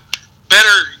have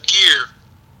better gear,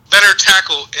 better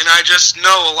tackle, and I just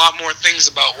know a lot more things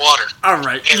about water. All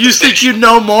right. And You the think fish. you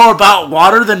know more about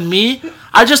water than me?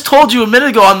 I just told you a minute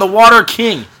ago I'm the water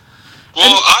king. Well,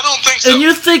 I don't think so.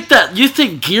 And you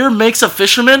think gear makes a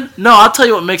fisherman? No, I'll tell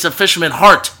you what makes a fisherman: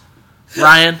 heart.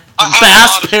 Ryan, I-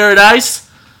 Bass I- Paradise.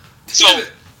 So,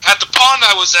 at the pond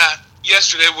I was at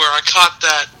yesterday where I caught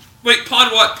that Wait,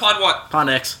 pond what? Pond what? Pond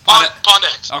X. pond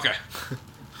X, Okay.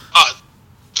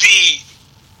 the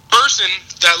person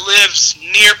that lives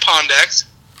near Pond X,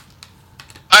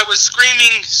 I was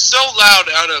screaming so loud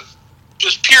out of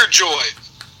just pure joy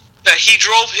that he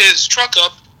drove his truck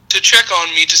up to check on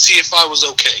me to see if I was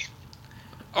okay.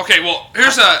 Okay. Well,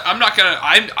 here's I'm not gonna.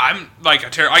 I'm like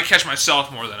a I catch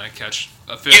myself more than I catch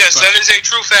a fish. Yes, but, that is a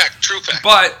true fact. True fact.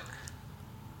 But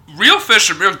real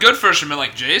fishermen, real good fishermen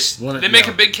like Jace, Wouldn't- they make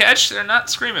yeah. a big catch. They're not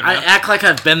screaming. I Man. act like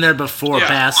I've been there before. Yeah.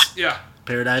 Bass Yeah.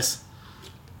 Paradise.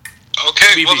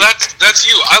 Okay, well BB. that's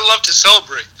you. I love to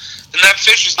celebrate, and that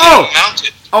fish is Oh. getting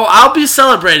mounted. Oh, I'll be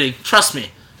celebrating. Trust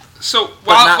me. So not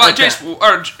while like Jace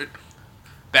or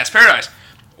Bass Paradise,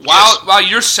 while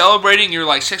you're celebrating your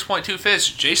like 6.2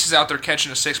 fish, Jace is out there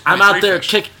catching a 6.3. I'm out there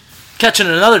fish. catching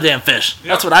another damn fish.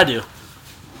 That's what I do.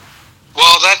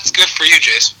 Well, that's good for you,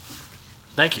 Jace.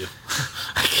 Thank you.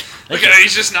 Look at that,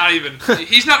 he's just not even.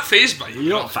 He's not phased by you. You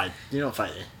don't fight. You don't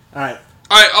fight me. All right.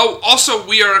 All right. Oh, also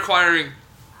we are acquiring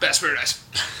Bass Paradise.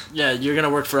 Yeah, you're gonna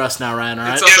work for us now, Ryan. All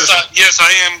right. It's up. Yes,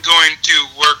 I am going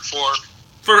to work for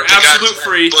For the guys absolute at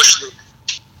free, Bush League.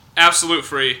 absolute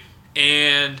free,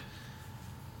 and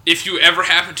if you ever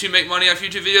happen to make money off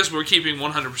YouTube videos, we're keeping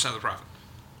 100% of the profit.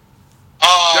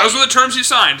 Those were the terms you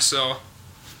signed, so.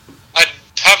 I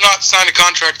have not signed a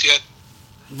contract yet.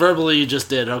 Verbally, you just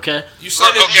did, okay? You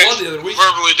signed it in blood the other week.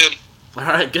 Verbally did. All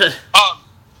right, good.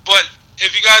 But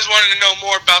if you guys wanted to know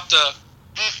more about the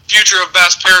future of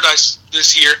Bass Paradise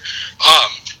this year,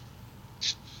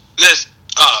 there's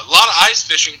a lot of ice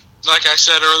fishing, like I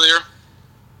said earlier.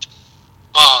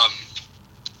 I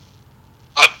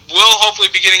will hopefully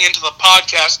be getting into the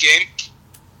podcast game.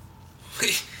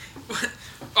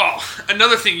 Oh,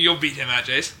 another thing you'll beat him at,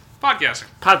 Jace. Podcasting.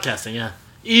 Podcasting, yeah.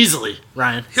 Easily,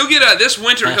 Ryan. He'll get this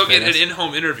winter. Bass He'll get Paradise. an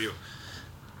in-home interview.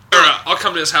 Or I'll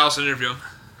come to his house and interview him.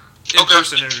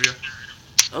 In-person interview.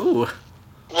 Oh.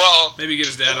 Well, Maybe get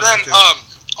his dad and on then there, too.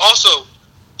 also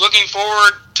looking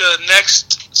forward to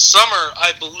next summer.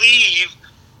 I believe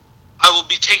I will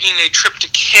be taking a trip to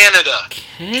Canada.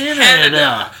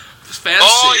 Canada. Fancy.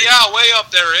 Oh yeah, way up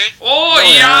there, eh? Oh,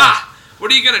 yeah. yeah.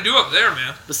 What are you going to do up there,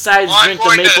 man? Besides Well, drink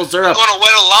the maple syrup. I'm going to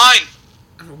wet a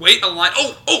line. Wait a line.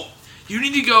 Oh! You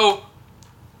need to go.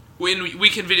 When we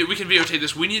can videotape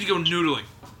this. We need to go noodling.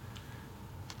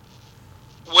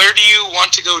 Where do you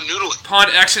want to go noodling? Pond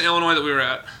X in Illinois that we were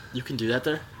at. You can do that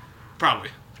there? Probably.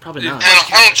 Probably Yeah. not.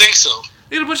 I don't think so.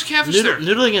 They had a bunch of catfish there.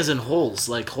 Noodling is in holes,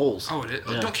 like holes. Oh, it is.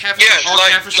 Yeah. Don't catfish. Yeah, all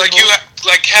catfish in holes?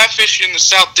 like catfish in the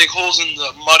south dig holes in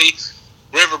the muddy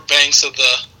river banks of the.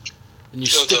 And you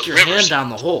So stick the your rivers. hand down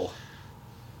the hole.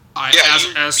 Yeah, as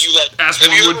have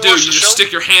one you would ever do, you watched the just show?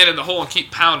 stick your hand in the hole and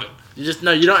keep pounding. You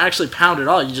don't actually pound at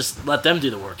all. You just let them do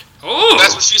the work. Oh,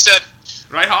 That's what she said.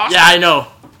 right, Hoss? Yeah, I know.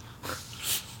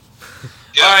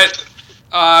 Yeah.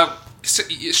 All right.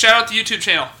 Shout out the YouTube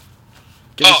channel.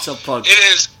 Give yourself a plug. It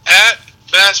is at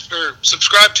Bass or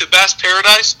subscribe to Bass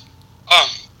Paradise.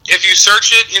 If you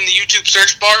search it in the YouTube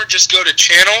search bar, just go to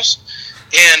channels,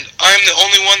 and I'm the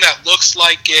only one that looks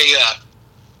like a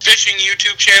fishing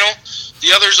YouTube channel.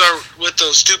 The others are with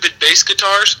those stupid bass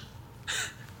guitars.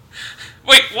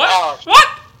 Wait, what?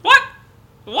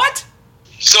 What?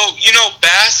 So you know,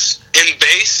 bass and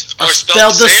bass are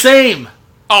Spelled the same.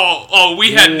 Oh,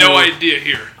 we had no Ooh. idea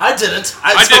here. I didn't.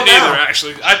 I didn't either,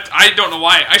 actually. I don't know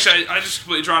why. Actually, I just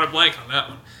completely drawn a blank on that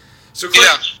one. So click,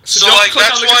 Yeah. So don't like click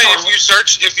that's on the why guitar if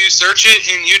you search it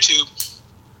in YouTube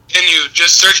and you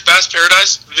just search Bass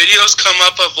Paradise, videos come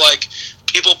up of like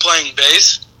people playing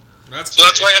bass. That's So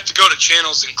that's why you have to go to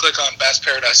channels and click on Bass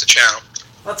Paradise, a channel.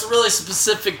 That's really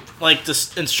specific, like,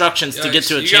 instructions to get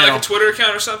to a you channel. got like a Twitter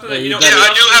account or something? Yeah, that you you don't gotta- Yeah, I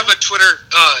know? do have a Twitter.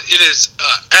 It is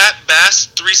at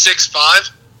Bass365.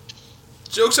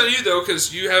 Joke's on you, though,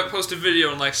 because you haven't posted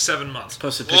video in like 7 months.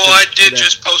 Posted Well, pictures I did today.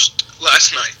 just post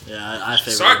last night. Yeah, I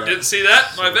favored Sorry, that. didn't see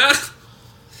that. My bad.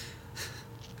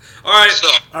 All right. So,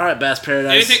 All right, Bass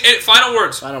Paradise. Final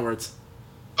words. Final words.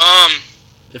 um,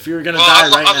 If you were gonna well, die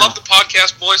I right now, love the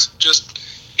podcast, boys. Just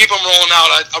keep them rolling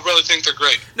out. I really think they're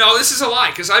great. No, this is a lie,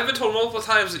 because I've been told multiple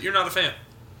times that you're not a fan.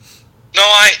 No,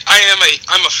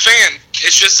 I'm a fan.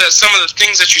 It's just that some of the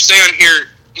things that you say on here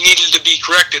needed to be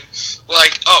corrected.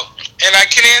 Like, and I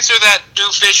can answer that "do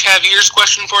fish have ears"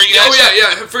 question for you guys. Oh,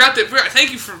 yeah. Forgot.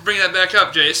 Thank you for bringing that back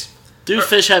up, Jace. do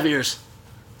fish have ears?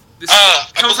 This I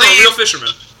comes from a believe- real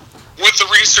fisherman. With the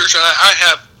research I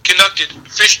have conducted,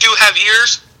 fish do have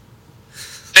ears.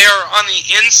 They are on the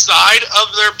inside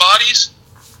of their bodies.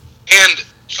 And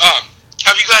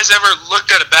have you guys ever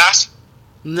looked at a bass?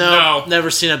 No.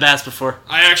 Never seen a bass before.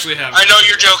 I actually have. I know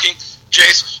you're joking,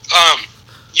 Jace.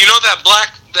 You know that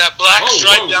black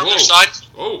stripe down their side?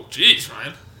 Oh, jeez,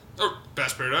 Ryan. Oh,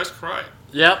 Bass Paradise, cry.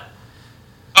 Yep.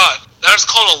 That is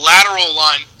called a lateral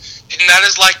line, and that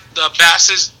is like the bass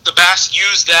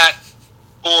use that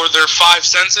for their 5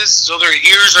 senses, so their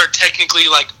ears are technically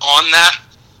like on that.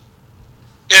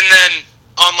 And then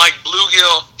on like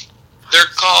bluegill,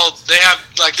 they have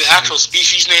like the actual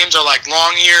species names are like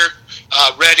long ear,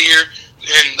 red ear,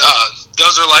 and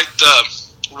those are like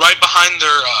right behind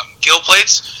their gill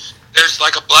plates. There's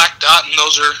like a black dot, and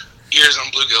those are ears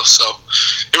on bluegill. So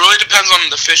it really depends on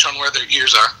the fish on where their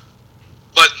ears are.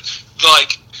 But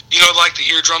like the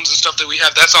eardrums and stuff that we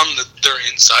have, that's on their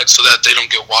inside, so that they don't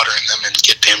get water in them and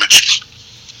get damaged.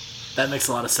 That makes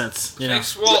a lot of sense. You know.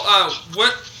 Thanks. Well,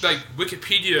 what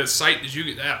Wikipedia site did you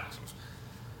get that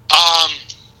off of?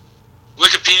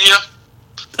 Wikipedia.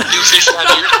 Do fish have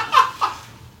ears?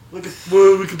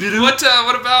 Wikipedia. What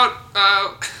about?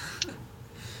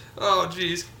 Oh,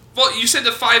 jeez. Well, you said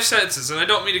the 5 senses, and I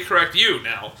don't mean to correct you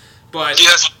now, but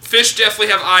Yes. fish definitely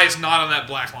have eyes not on that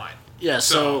black line. Yeah.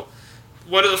 So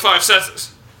What are the 5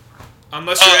 senses?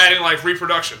 Unless you're Oh. adding like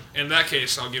reproduction. In that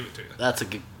case, I'll give it to you. that's a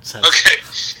good sense. Okay.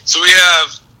 So we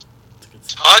have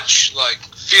touch, like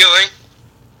feeling,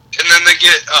 and then they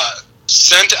get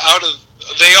sent out of.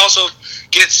 They also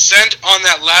get sent on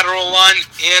that lateral line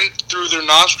and through their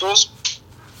nostrils.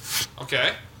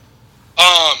 Okay.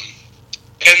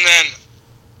 And then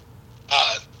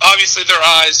obviously their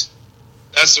eyes.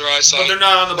 That's their eyesight. But they're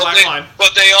not on the black line.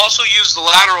 But they also use the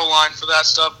lateral line for that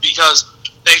stuff because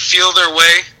they feel their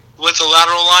way with the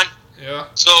lateral line. Yeah.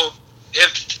 So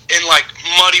if in like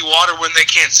muddy water when they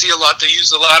can't see a lot, they use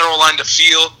the lateral line to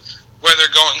feel where they're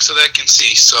going so they can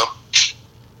see. So.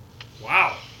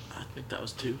 Wow. I think that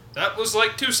was 2. That was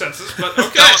like 2 senses, but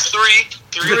okay. That was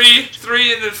 3.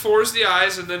 3, and then 4 is the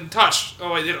eyes, and then touch.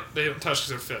 Oh wait, they don't touch because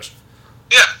they're fish.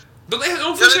 Yeah. But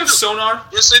don't fish have sonar?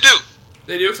 Yes, they do.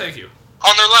 They do. Thank you.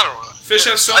 On their lateral line. Fish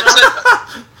have sonar.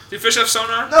 Do fish have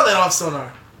sonar? No, they don't have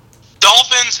sonar.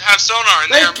 Dolphins have sonar,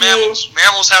 and Thank they're mammals. you.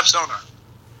 Mammals have sonar.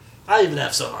 I even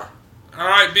have sonar. All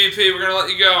right, BP, we're gonna let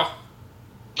you go. All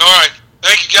right.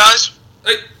 Thank you, guys.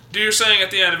 Hey, do your saying at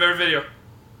the end of every video.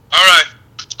 All right.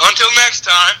 Until next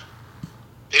time,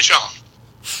 fish on.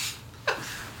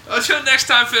 Until next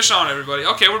time, fish on, everybody.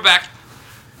 Okay, we're back.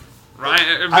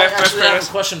 Ryan, I actually have a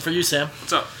question for you, Sam.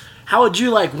 What's up? How would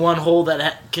you like one hole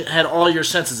that had all your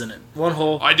senses in it? One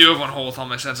hole. I do have one hole with all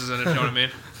my senses in it. You know what I mean?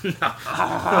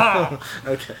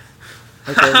 Okay.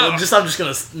 Okay. Well, I'm just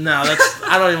gonna. No, that's.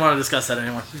 I don't even want to discuss that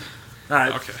anymore. All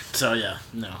right. Okay. So yeah,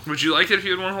 no. Would you like it if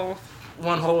you had one hole?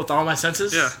 One hole with all my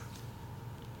senses. Yeah.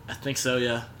 I think so.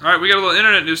 Yeah. All right, we got a little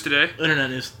internet news today. Internet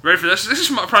news. Ready for this? This is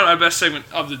probably my best segment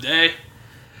of the day.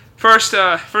 First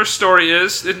story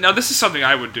is now this is something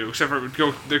I would do, except for it would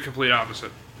go the complete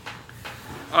opposite.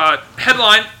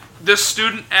 Headline: This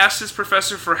student asked his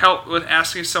professor for help with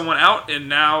asking someone out, and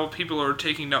now people are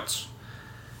taking notes.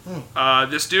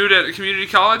 This dude at a community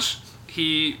college,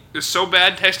 he is so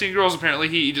bad texting girls. Apparently,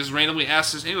 he just randomly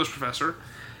asked his English professor.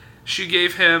 She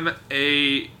gave him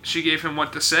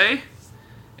what to say,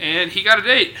 and he got a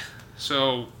date.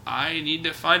 So I need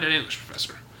to find an English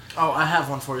professor. Oh, I have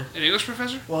one for you. An English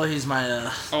professor? Well, he's my.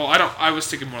 Oh, I don't. I was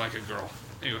thinking more like a girl.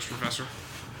 English professor.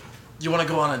 You want to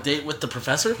go on a date with the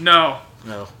professor? No.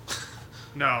 No.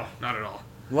 No, not at all.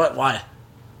 What? Why?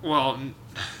 Well,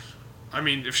 I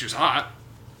mean, if she was hot.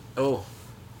 Oh.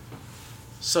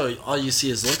 So all you see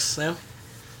is looks, Sam?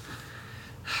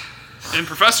 And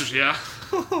professors, yeah.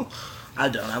 I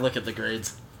don't. I look at the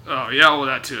grades. Oh, yeah, well,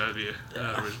 that too. That'd be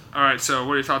another reason. All right, so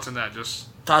what are your thoughts on that? Just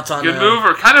thoughts on good move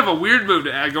or kind of a weird move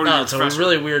to go to your it's professor? a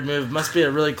really weird move. Must be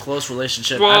a really close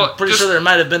relationship. Well, I'm pretty sure there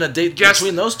might have been a date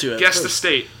between those two. Guess the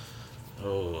state.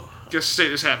 Oh. Guess the state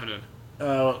this happened in.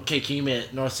 Okay, can you give me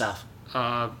it? North, south?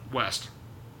 West.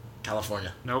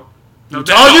 California. Nope.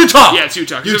 Utah! Yeah, it's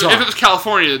Utah. If it was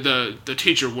California, the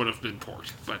teacher would have been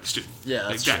porked by the student. Yeah,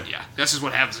 that's true. true. Yeah, this is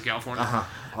what happens in California.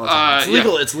 It's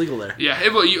legal. Yeah. It's legal there. Yeah,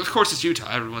 of course it's Utah.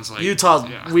 Everyone's like Utah's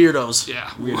weirdos. Yeah,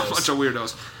 weirdos. A bunch of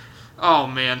weirdos. Oh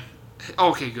man.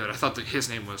 Okay, good. I thought that his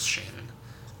name was Shannon.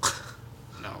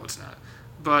 No, it's not.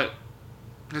 But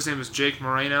his name is Jake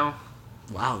Moreno.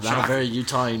 Wow, not a very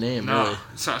Utah-y name, no, really.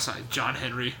 It's not John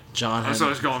Henry. John Henry. That's what I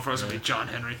was going for. It was going to be John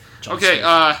Henry. John okay,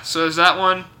 Smith. So there's that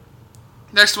one.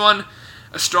 Next one.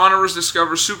 Astronomers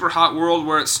discover super hot world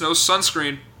where it snows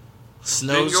sunscreen.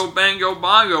 Snows? Bingo, bango,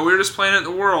 bongo. Weirdest planet in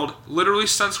the world. Literally,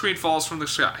 sunscreen falls from the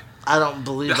sky. I don't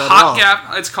believe the that at all. hot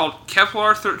gap, it's called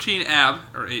Kepler 13 AB,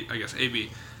 or 8, I guess, AB.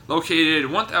 Located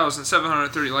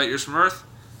 1,730 light years from Earth.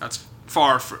 That's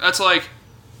far. That's like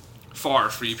far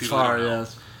for you people. Far, that don't know. yeah.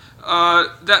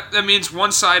 That means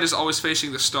one side is always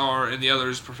facing the star and the other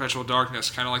is perpetual darkness,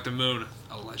 kind of like the moon,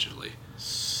 allegedly.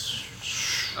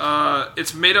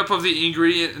 It's made up of the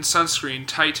ingredient in sunscreen,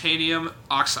 titanium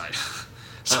oxide.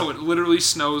 So it literally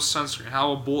snows sunscreen.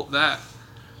 How bolt that?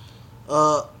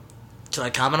 Can I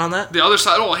comment on that? The other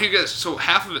side, so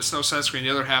half of it snows sunscreen, the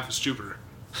other half is Jupiter.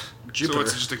 Jupiter. So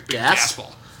it's just a big gas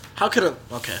ball. How could it?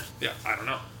 Okay. Yeah, I don't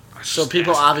know. So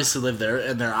people obviously live there,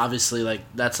 and they're obviously like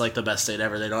that's like the best state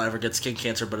ever. They don't ever get skin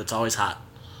cancer, but it's always hot,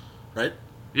 right?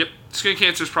 Yep, skin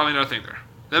cancer is probably not a thing there.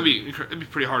 That'd be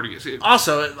pretty hard to get.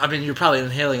 Also, I mean, you're probably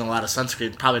inhaling a lot of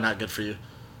sunscreen. Probably not good for you.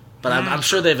 But I'm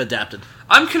sure they've adapted.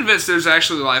 I'm convinced there's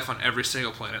actually life on every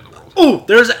single planet in the world. Oh,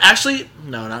 there's actually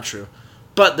no, not true.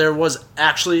 But there was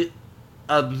actually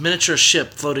a miniature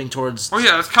ship floating towards. Oh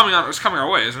yeah, it's coming on. It's coming our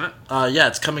way, isn't it? Yeah,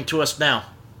 it's coming to us now,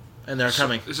 and they're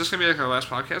coming. Is this gonna be like our last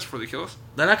podcast before they kill us?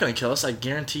 They're not going to kill us. I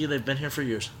guarantee you, they've been here for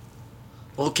years.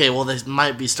 Okay, well they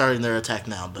might be starting their attack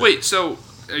now. But wait, so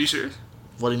are you serious?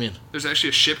 What do you mean? There's actually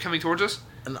a ship coming towards us?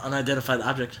 An unidentified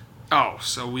object. Oh,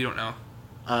 so we don't know.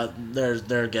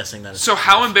 They're guessing that. So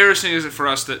how embarrassing is it for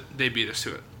us that they beat us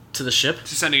to it? To the ship?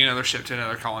 to sending another ship to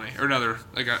another colony or another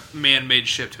like a man-made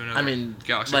ship to another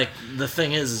galaxy. like the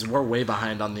thing is we're way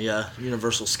behind on the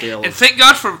universal scale. And thank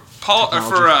God for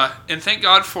and thank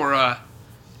God for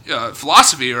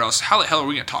philosophy, or else how the hell are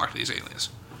we gonna talk to these aliens?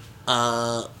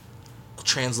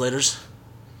 Translators.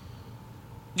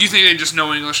 Do you think they just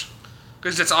know English?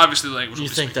 Because that's obviously the language. Do you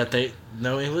think that they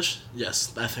know English?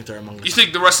 Yes, I think they're among us. You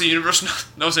think the rest of the universe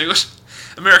knows English?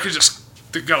 America's just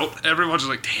the goat. Everyone's just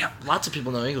like, damn. Lots of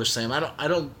people know English, Sam. I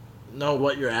don't know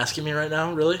what you're asking me right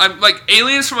now, really. I'm like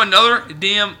aliens from another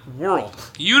damn world,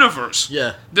 universe.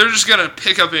 Yeah. They're just gonna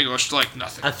pick up English like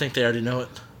nothing. I think they already know it.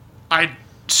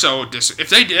 If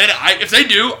they did, if they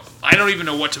do, I don't even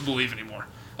know what to believe anymore.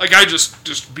 Like I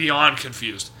just beyond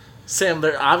confused. Sam,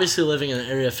 they're obviously living in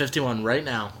Area 51 right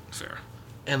now. Fair.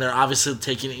 And they're obviously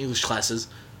taking English classes.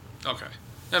 Okay.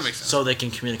 That makes sense. So they can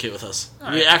communicate with us.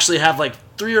 All We right. actually have like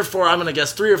 3 or 4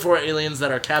 aliens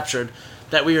that are captured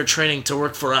that we are training to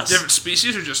work for us. Different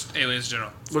species or just aliens in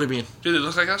general? What do you mean? Do they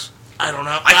look like us? I don't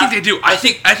know. I think they do. I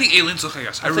think aliens look like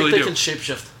us. I really think do. they can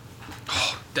shapeshift.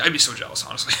 Oh, I'd be so jealous,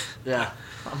 honestly. Yeah.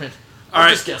 I mean, All I'm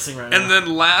right. just guessing right now. And then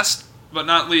last but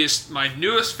not least, my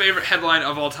newest favorite headline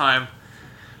of all time.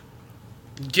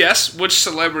 Guess which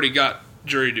celebrity got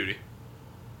jury duty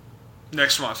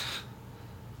next month?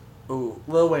 Ooh,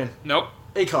 Lil Wayne. Nope.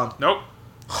 Akon. Nope.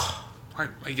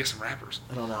 I guess some rappers.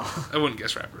 I don't know. I wouldn't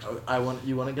guess rappers.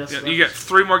 You want to guess? Yeah, you get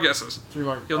 3 more guesses. 3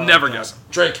 more. You'll never God. guess them.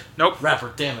 Drake. Nope.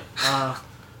 Rapper. Damn it.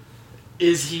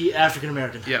 Is he African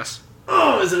American? Yes.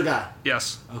 Oh, is it a guy?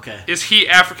 Yes. Okay. Is he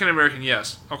African American?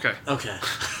 Yes. Okay. Okay.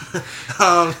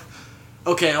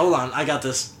 Okay, hold on. I got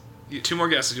this. You get 2 more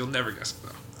guesses. You'll never guess it,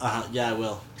 though. Yeah, I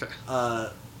will.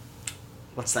 Okay.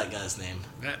 What's that guy's name?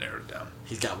 That narrowed it down.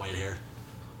 He's got white hair.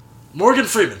 Morgan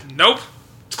Freeman. Nope.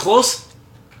 It's close.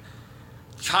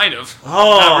 Kind of.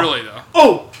 Oh. Not really, though.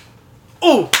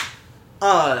 Oh.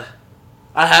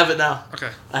 I have it now. Okay.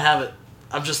 I have it.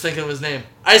 I'm just thinking of his name.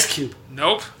 Ice Cube.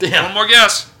 Nope. Damn. 1 more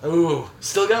guess. Ooh.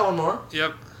 Still got one more.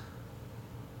 Yep.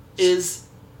 Is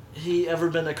he ever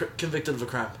been convicted of a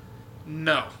crime?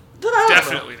 No. Then I don't know.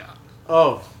 Definitely not.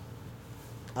 Oh.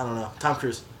 I don't know. Tom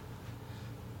Cruise.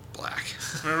 Black.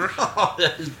 Remember? Oh,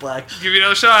 yeah, he's black. Give you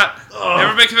another shot. Oh.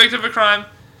 Never been convicted of a crime.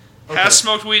 Okay. Has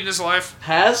smoked weed in his life.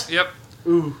 Has? Yep.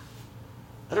 Ooh.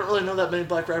 I don't really know that many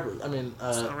black rappers. I mean,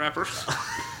 A rapper.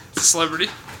 It's a celebrity.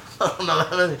 I don't know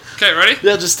that many. Okay, ready?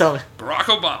 Yeah, just tell me. Barack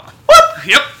Obama. What?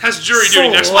 Yep. Has jury duty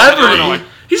next month in Celebrity? Illinois.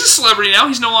 He's a celebrity now.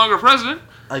 He's no longer president.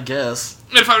 I guess.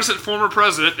 And if I would have said former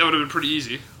president, that would have been pretty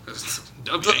easy. 'Cause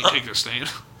W ain't taking a stand.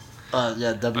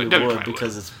 Yeah, W W would probably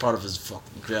because it's part of his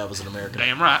fucking job as an American.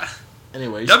 Damn right.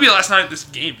 Anyways. W last night at this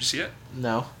game, did you see it?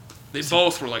 No. They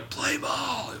both were like, play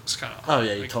ball. It was kind of. Oh,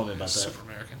 yeah, you told me about that. Super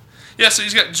American. Yeah, so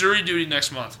he's got jury duty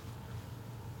next month.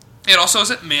 And also, is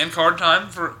it man card time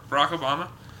for Barack Obama?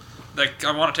 Like,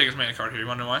 I want to take his man card here. You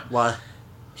want to know why? Why?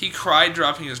 He cried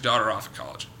dropping his daughter off at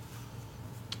college.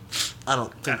 I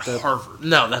don't think At that. Harvard.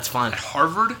 No, that's fine. At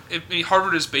Harvard?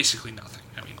 Harvard is basically nothing.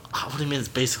 I mean, What do you mean it's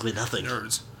basically nothing?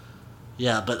 nerds.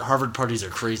 Yeah, but Harvard parties are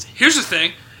crazy. Here's the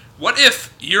thing. What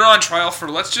if you're on trial for,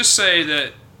 let's just say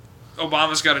that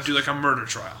Obama's got to do like a murder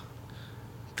trial.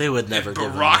 They would never If give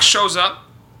him Barack that. shows up,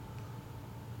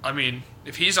 I mean,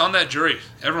 if he's on that jury,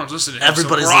 everyone's listening to him.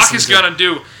 Everybody's so Barack listening is to him. going to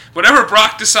do whatever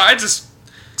Barack decides is...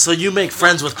 So you make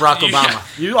friends with Barack Yeah.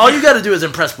 Obama. All you got to do is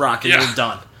impress Barack, and Yeah. you're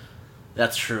done.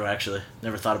 That's true, actually.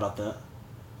 Never thought about that.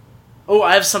 Oh,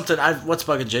 I have something. What's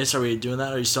bugging, Jace? Are we doing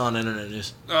that? Or are you still on internet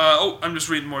news? I'm just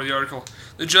reading more of the article.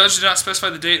 The judge did not specify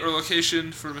the date or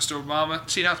location for Mr. Obama.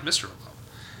 See, now it's Mr.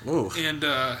 Obama. Ooh, And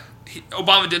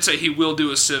Obama did say he will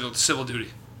do a civil duty.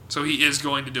 So he is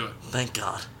going to do it. thank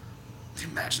God. Can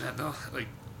you imagine that, though? Like,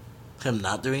 Him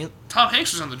not doing it? Tom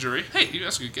Hanks was on the jury. Hey,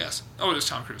 that's a good guess. Oh, it was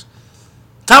Tom Cruise.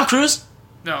 Tom Cruise?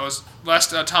 No, it was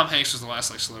last. Tom Hanks was the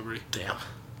last celebrity. Damn.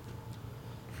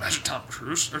 Imagine Tom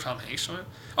Cruise or Tom Hanks doing it.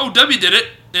 Oh, W did it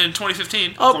in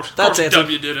 2015. Oh, of course, that's answered.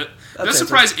 W did it. Does that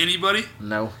surprise anybody?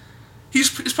 No. It's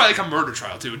probably like a murder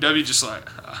trial too. W just like,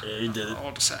 Yeah, he did it.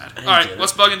 all sad. He All right, did it.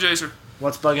 let's bug and Jaser.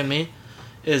 What's bugging me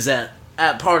is that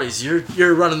at parties,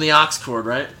 you're running the aux cord,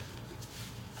 right?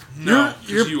 No,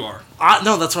 You're- you are.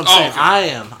 No, that's what I'm Oh, saying. okay. I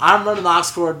am. I'm running the aux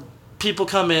cord. People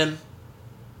come in,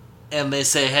 and they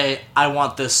say, "Hey, I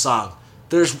want this song."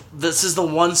 This is the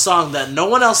one song that no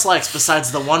one else likes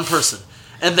besides the one person,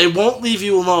 and they won't leave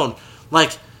you alone.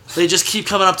 Like they just keep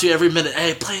coming up to you every minute.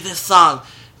 Hey, play this song.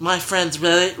 My friends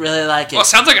really, really like it. Well, it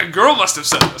sounds like a girl must have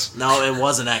said this. No, it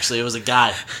wasn't actually. It was a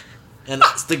guy, and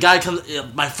the guy comes.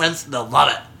 My friends, they'll love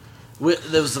it.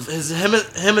 There was him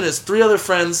and his 3 other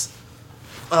friends,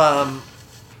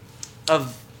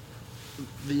 of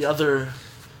the other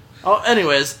Oh,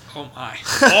 anyways, Oh my.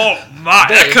 Oh my.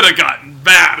 That could have gotten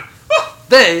bad.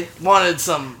 they wanted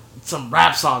some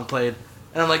rap song played,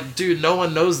 and I'm like, dude, no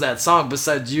one knows that song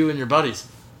besides you and your buddies.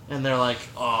 And they're like,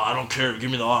 oh, I don't care,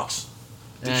 give me the aux.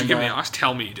 Did you give me the aux?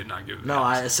 Tell me you did not give me the No, aux.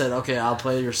 I said, okay, I'll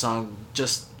play your song.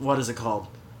 Just, what is it called?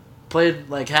 Played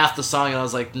like half the song, and I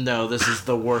was like, no, this is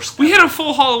the worst. We had a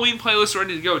full Halloween playlist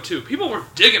ready to go, too. People were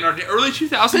digging our early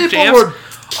 2000 People jams. were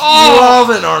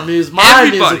loving our music. My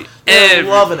music. They were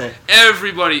loving it.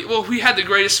 Everybody. Well, we had the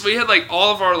greatest. We had like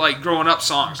all of our like growing up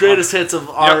songs. Greatest hits of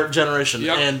our generation.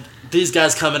 Yep. And these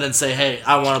guys come in and say, hey,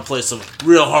 I want to play some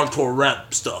real hardcore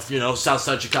rap stuff. You know,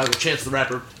 Southside Chicago, Chance the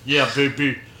Rapper. Yeah,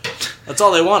 baby. That's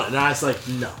all they wanted. And I was like,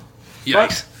 no.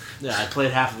 Yikes. But, yeah, I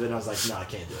played half of it, and I was like, no, I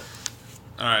can't do it.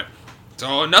 All right.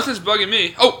 So nothing's bugging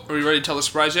me. Oh, are we ready to tell the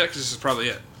surprise yet? Because this is probably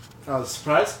it. Oh,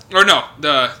 surprise? Or no,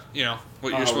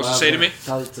 what you're supposed to say to me.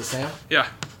 Tell it to Sam? Yeah.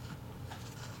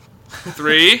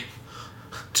 3,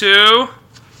 2,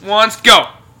 1, go.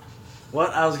 What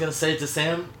I was going to say to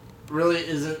Sam really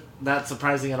isn't that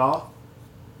surprising at all.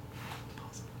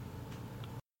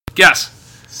 Guess.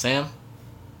 Sam,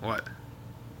 What?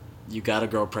 you got a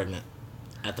girl pregnant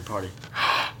at the party.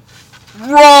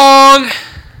 Wrong.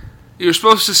 You're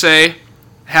supposed to say,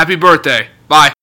 "Happy birthday." Bye.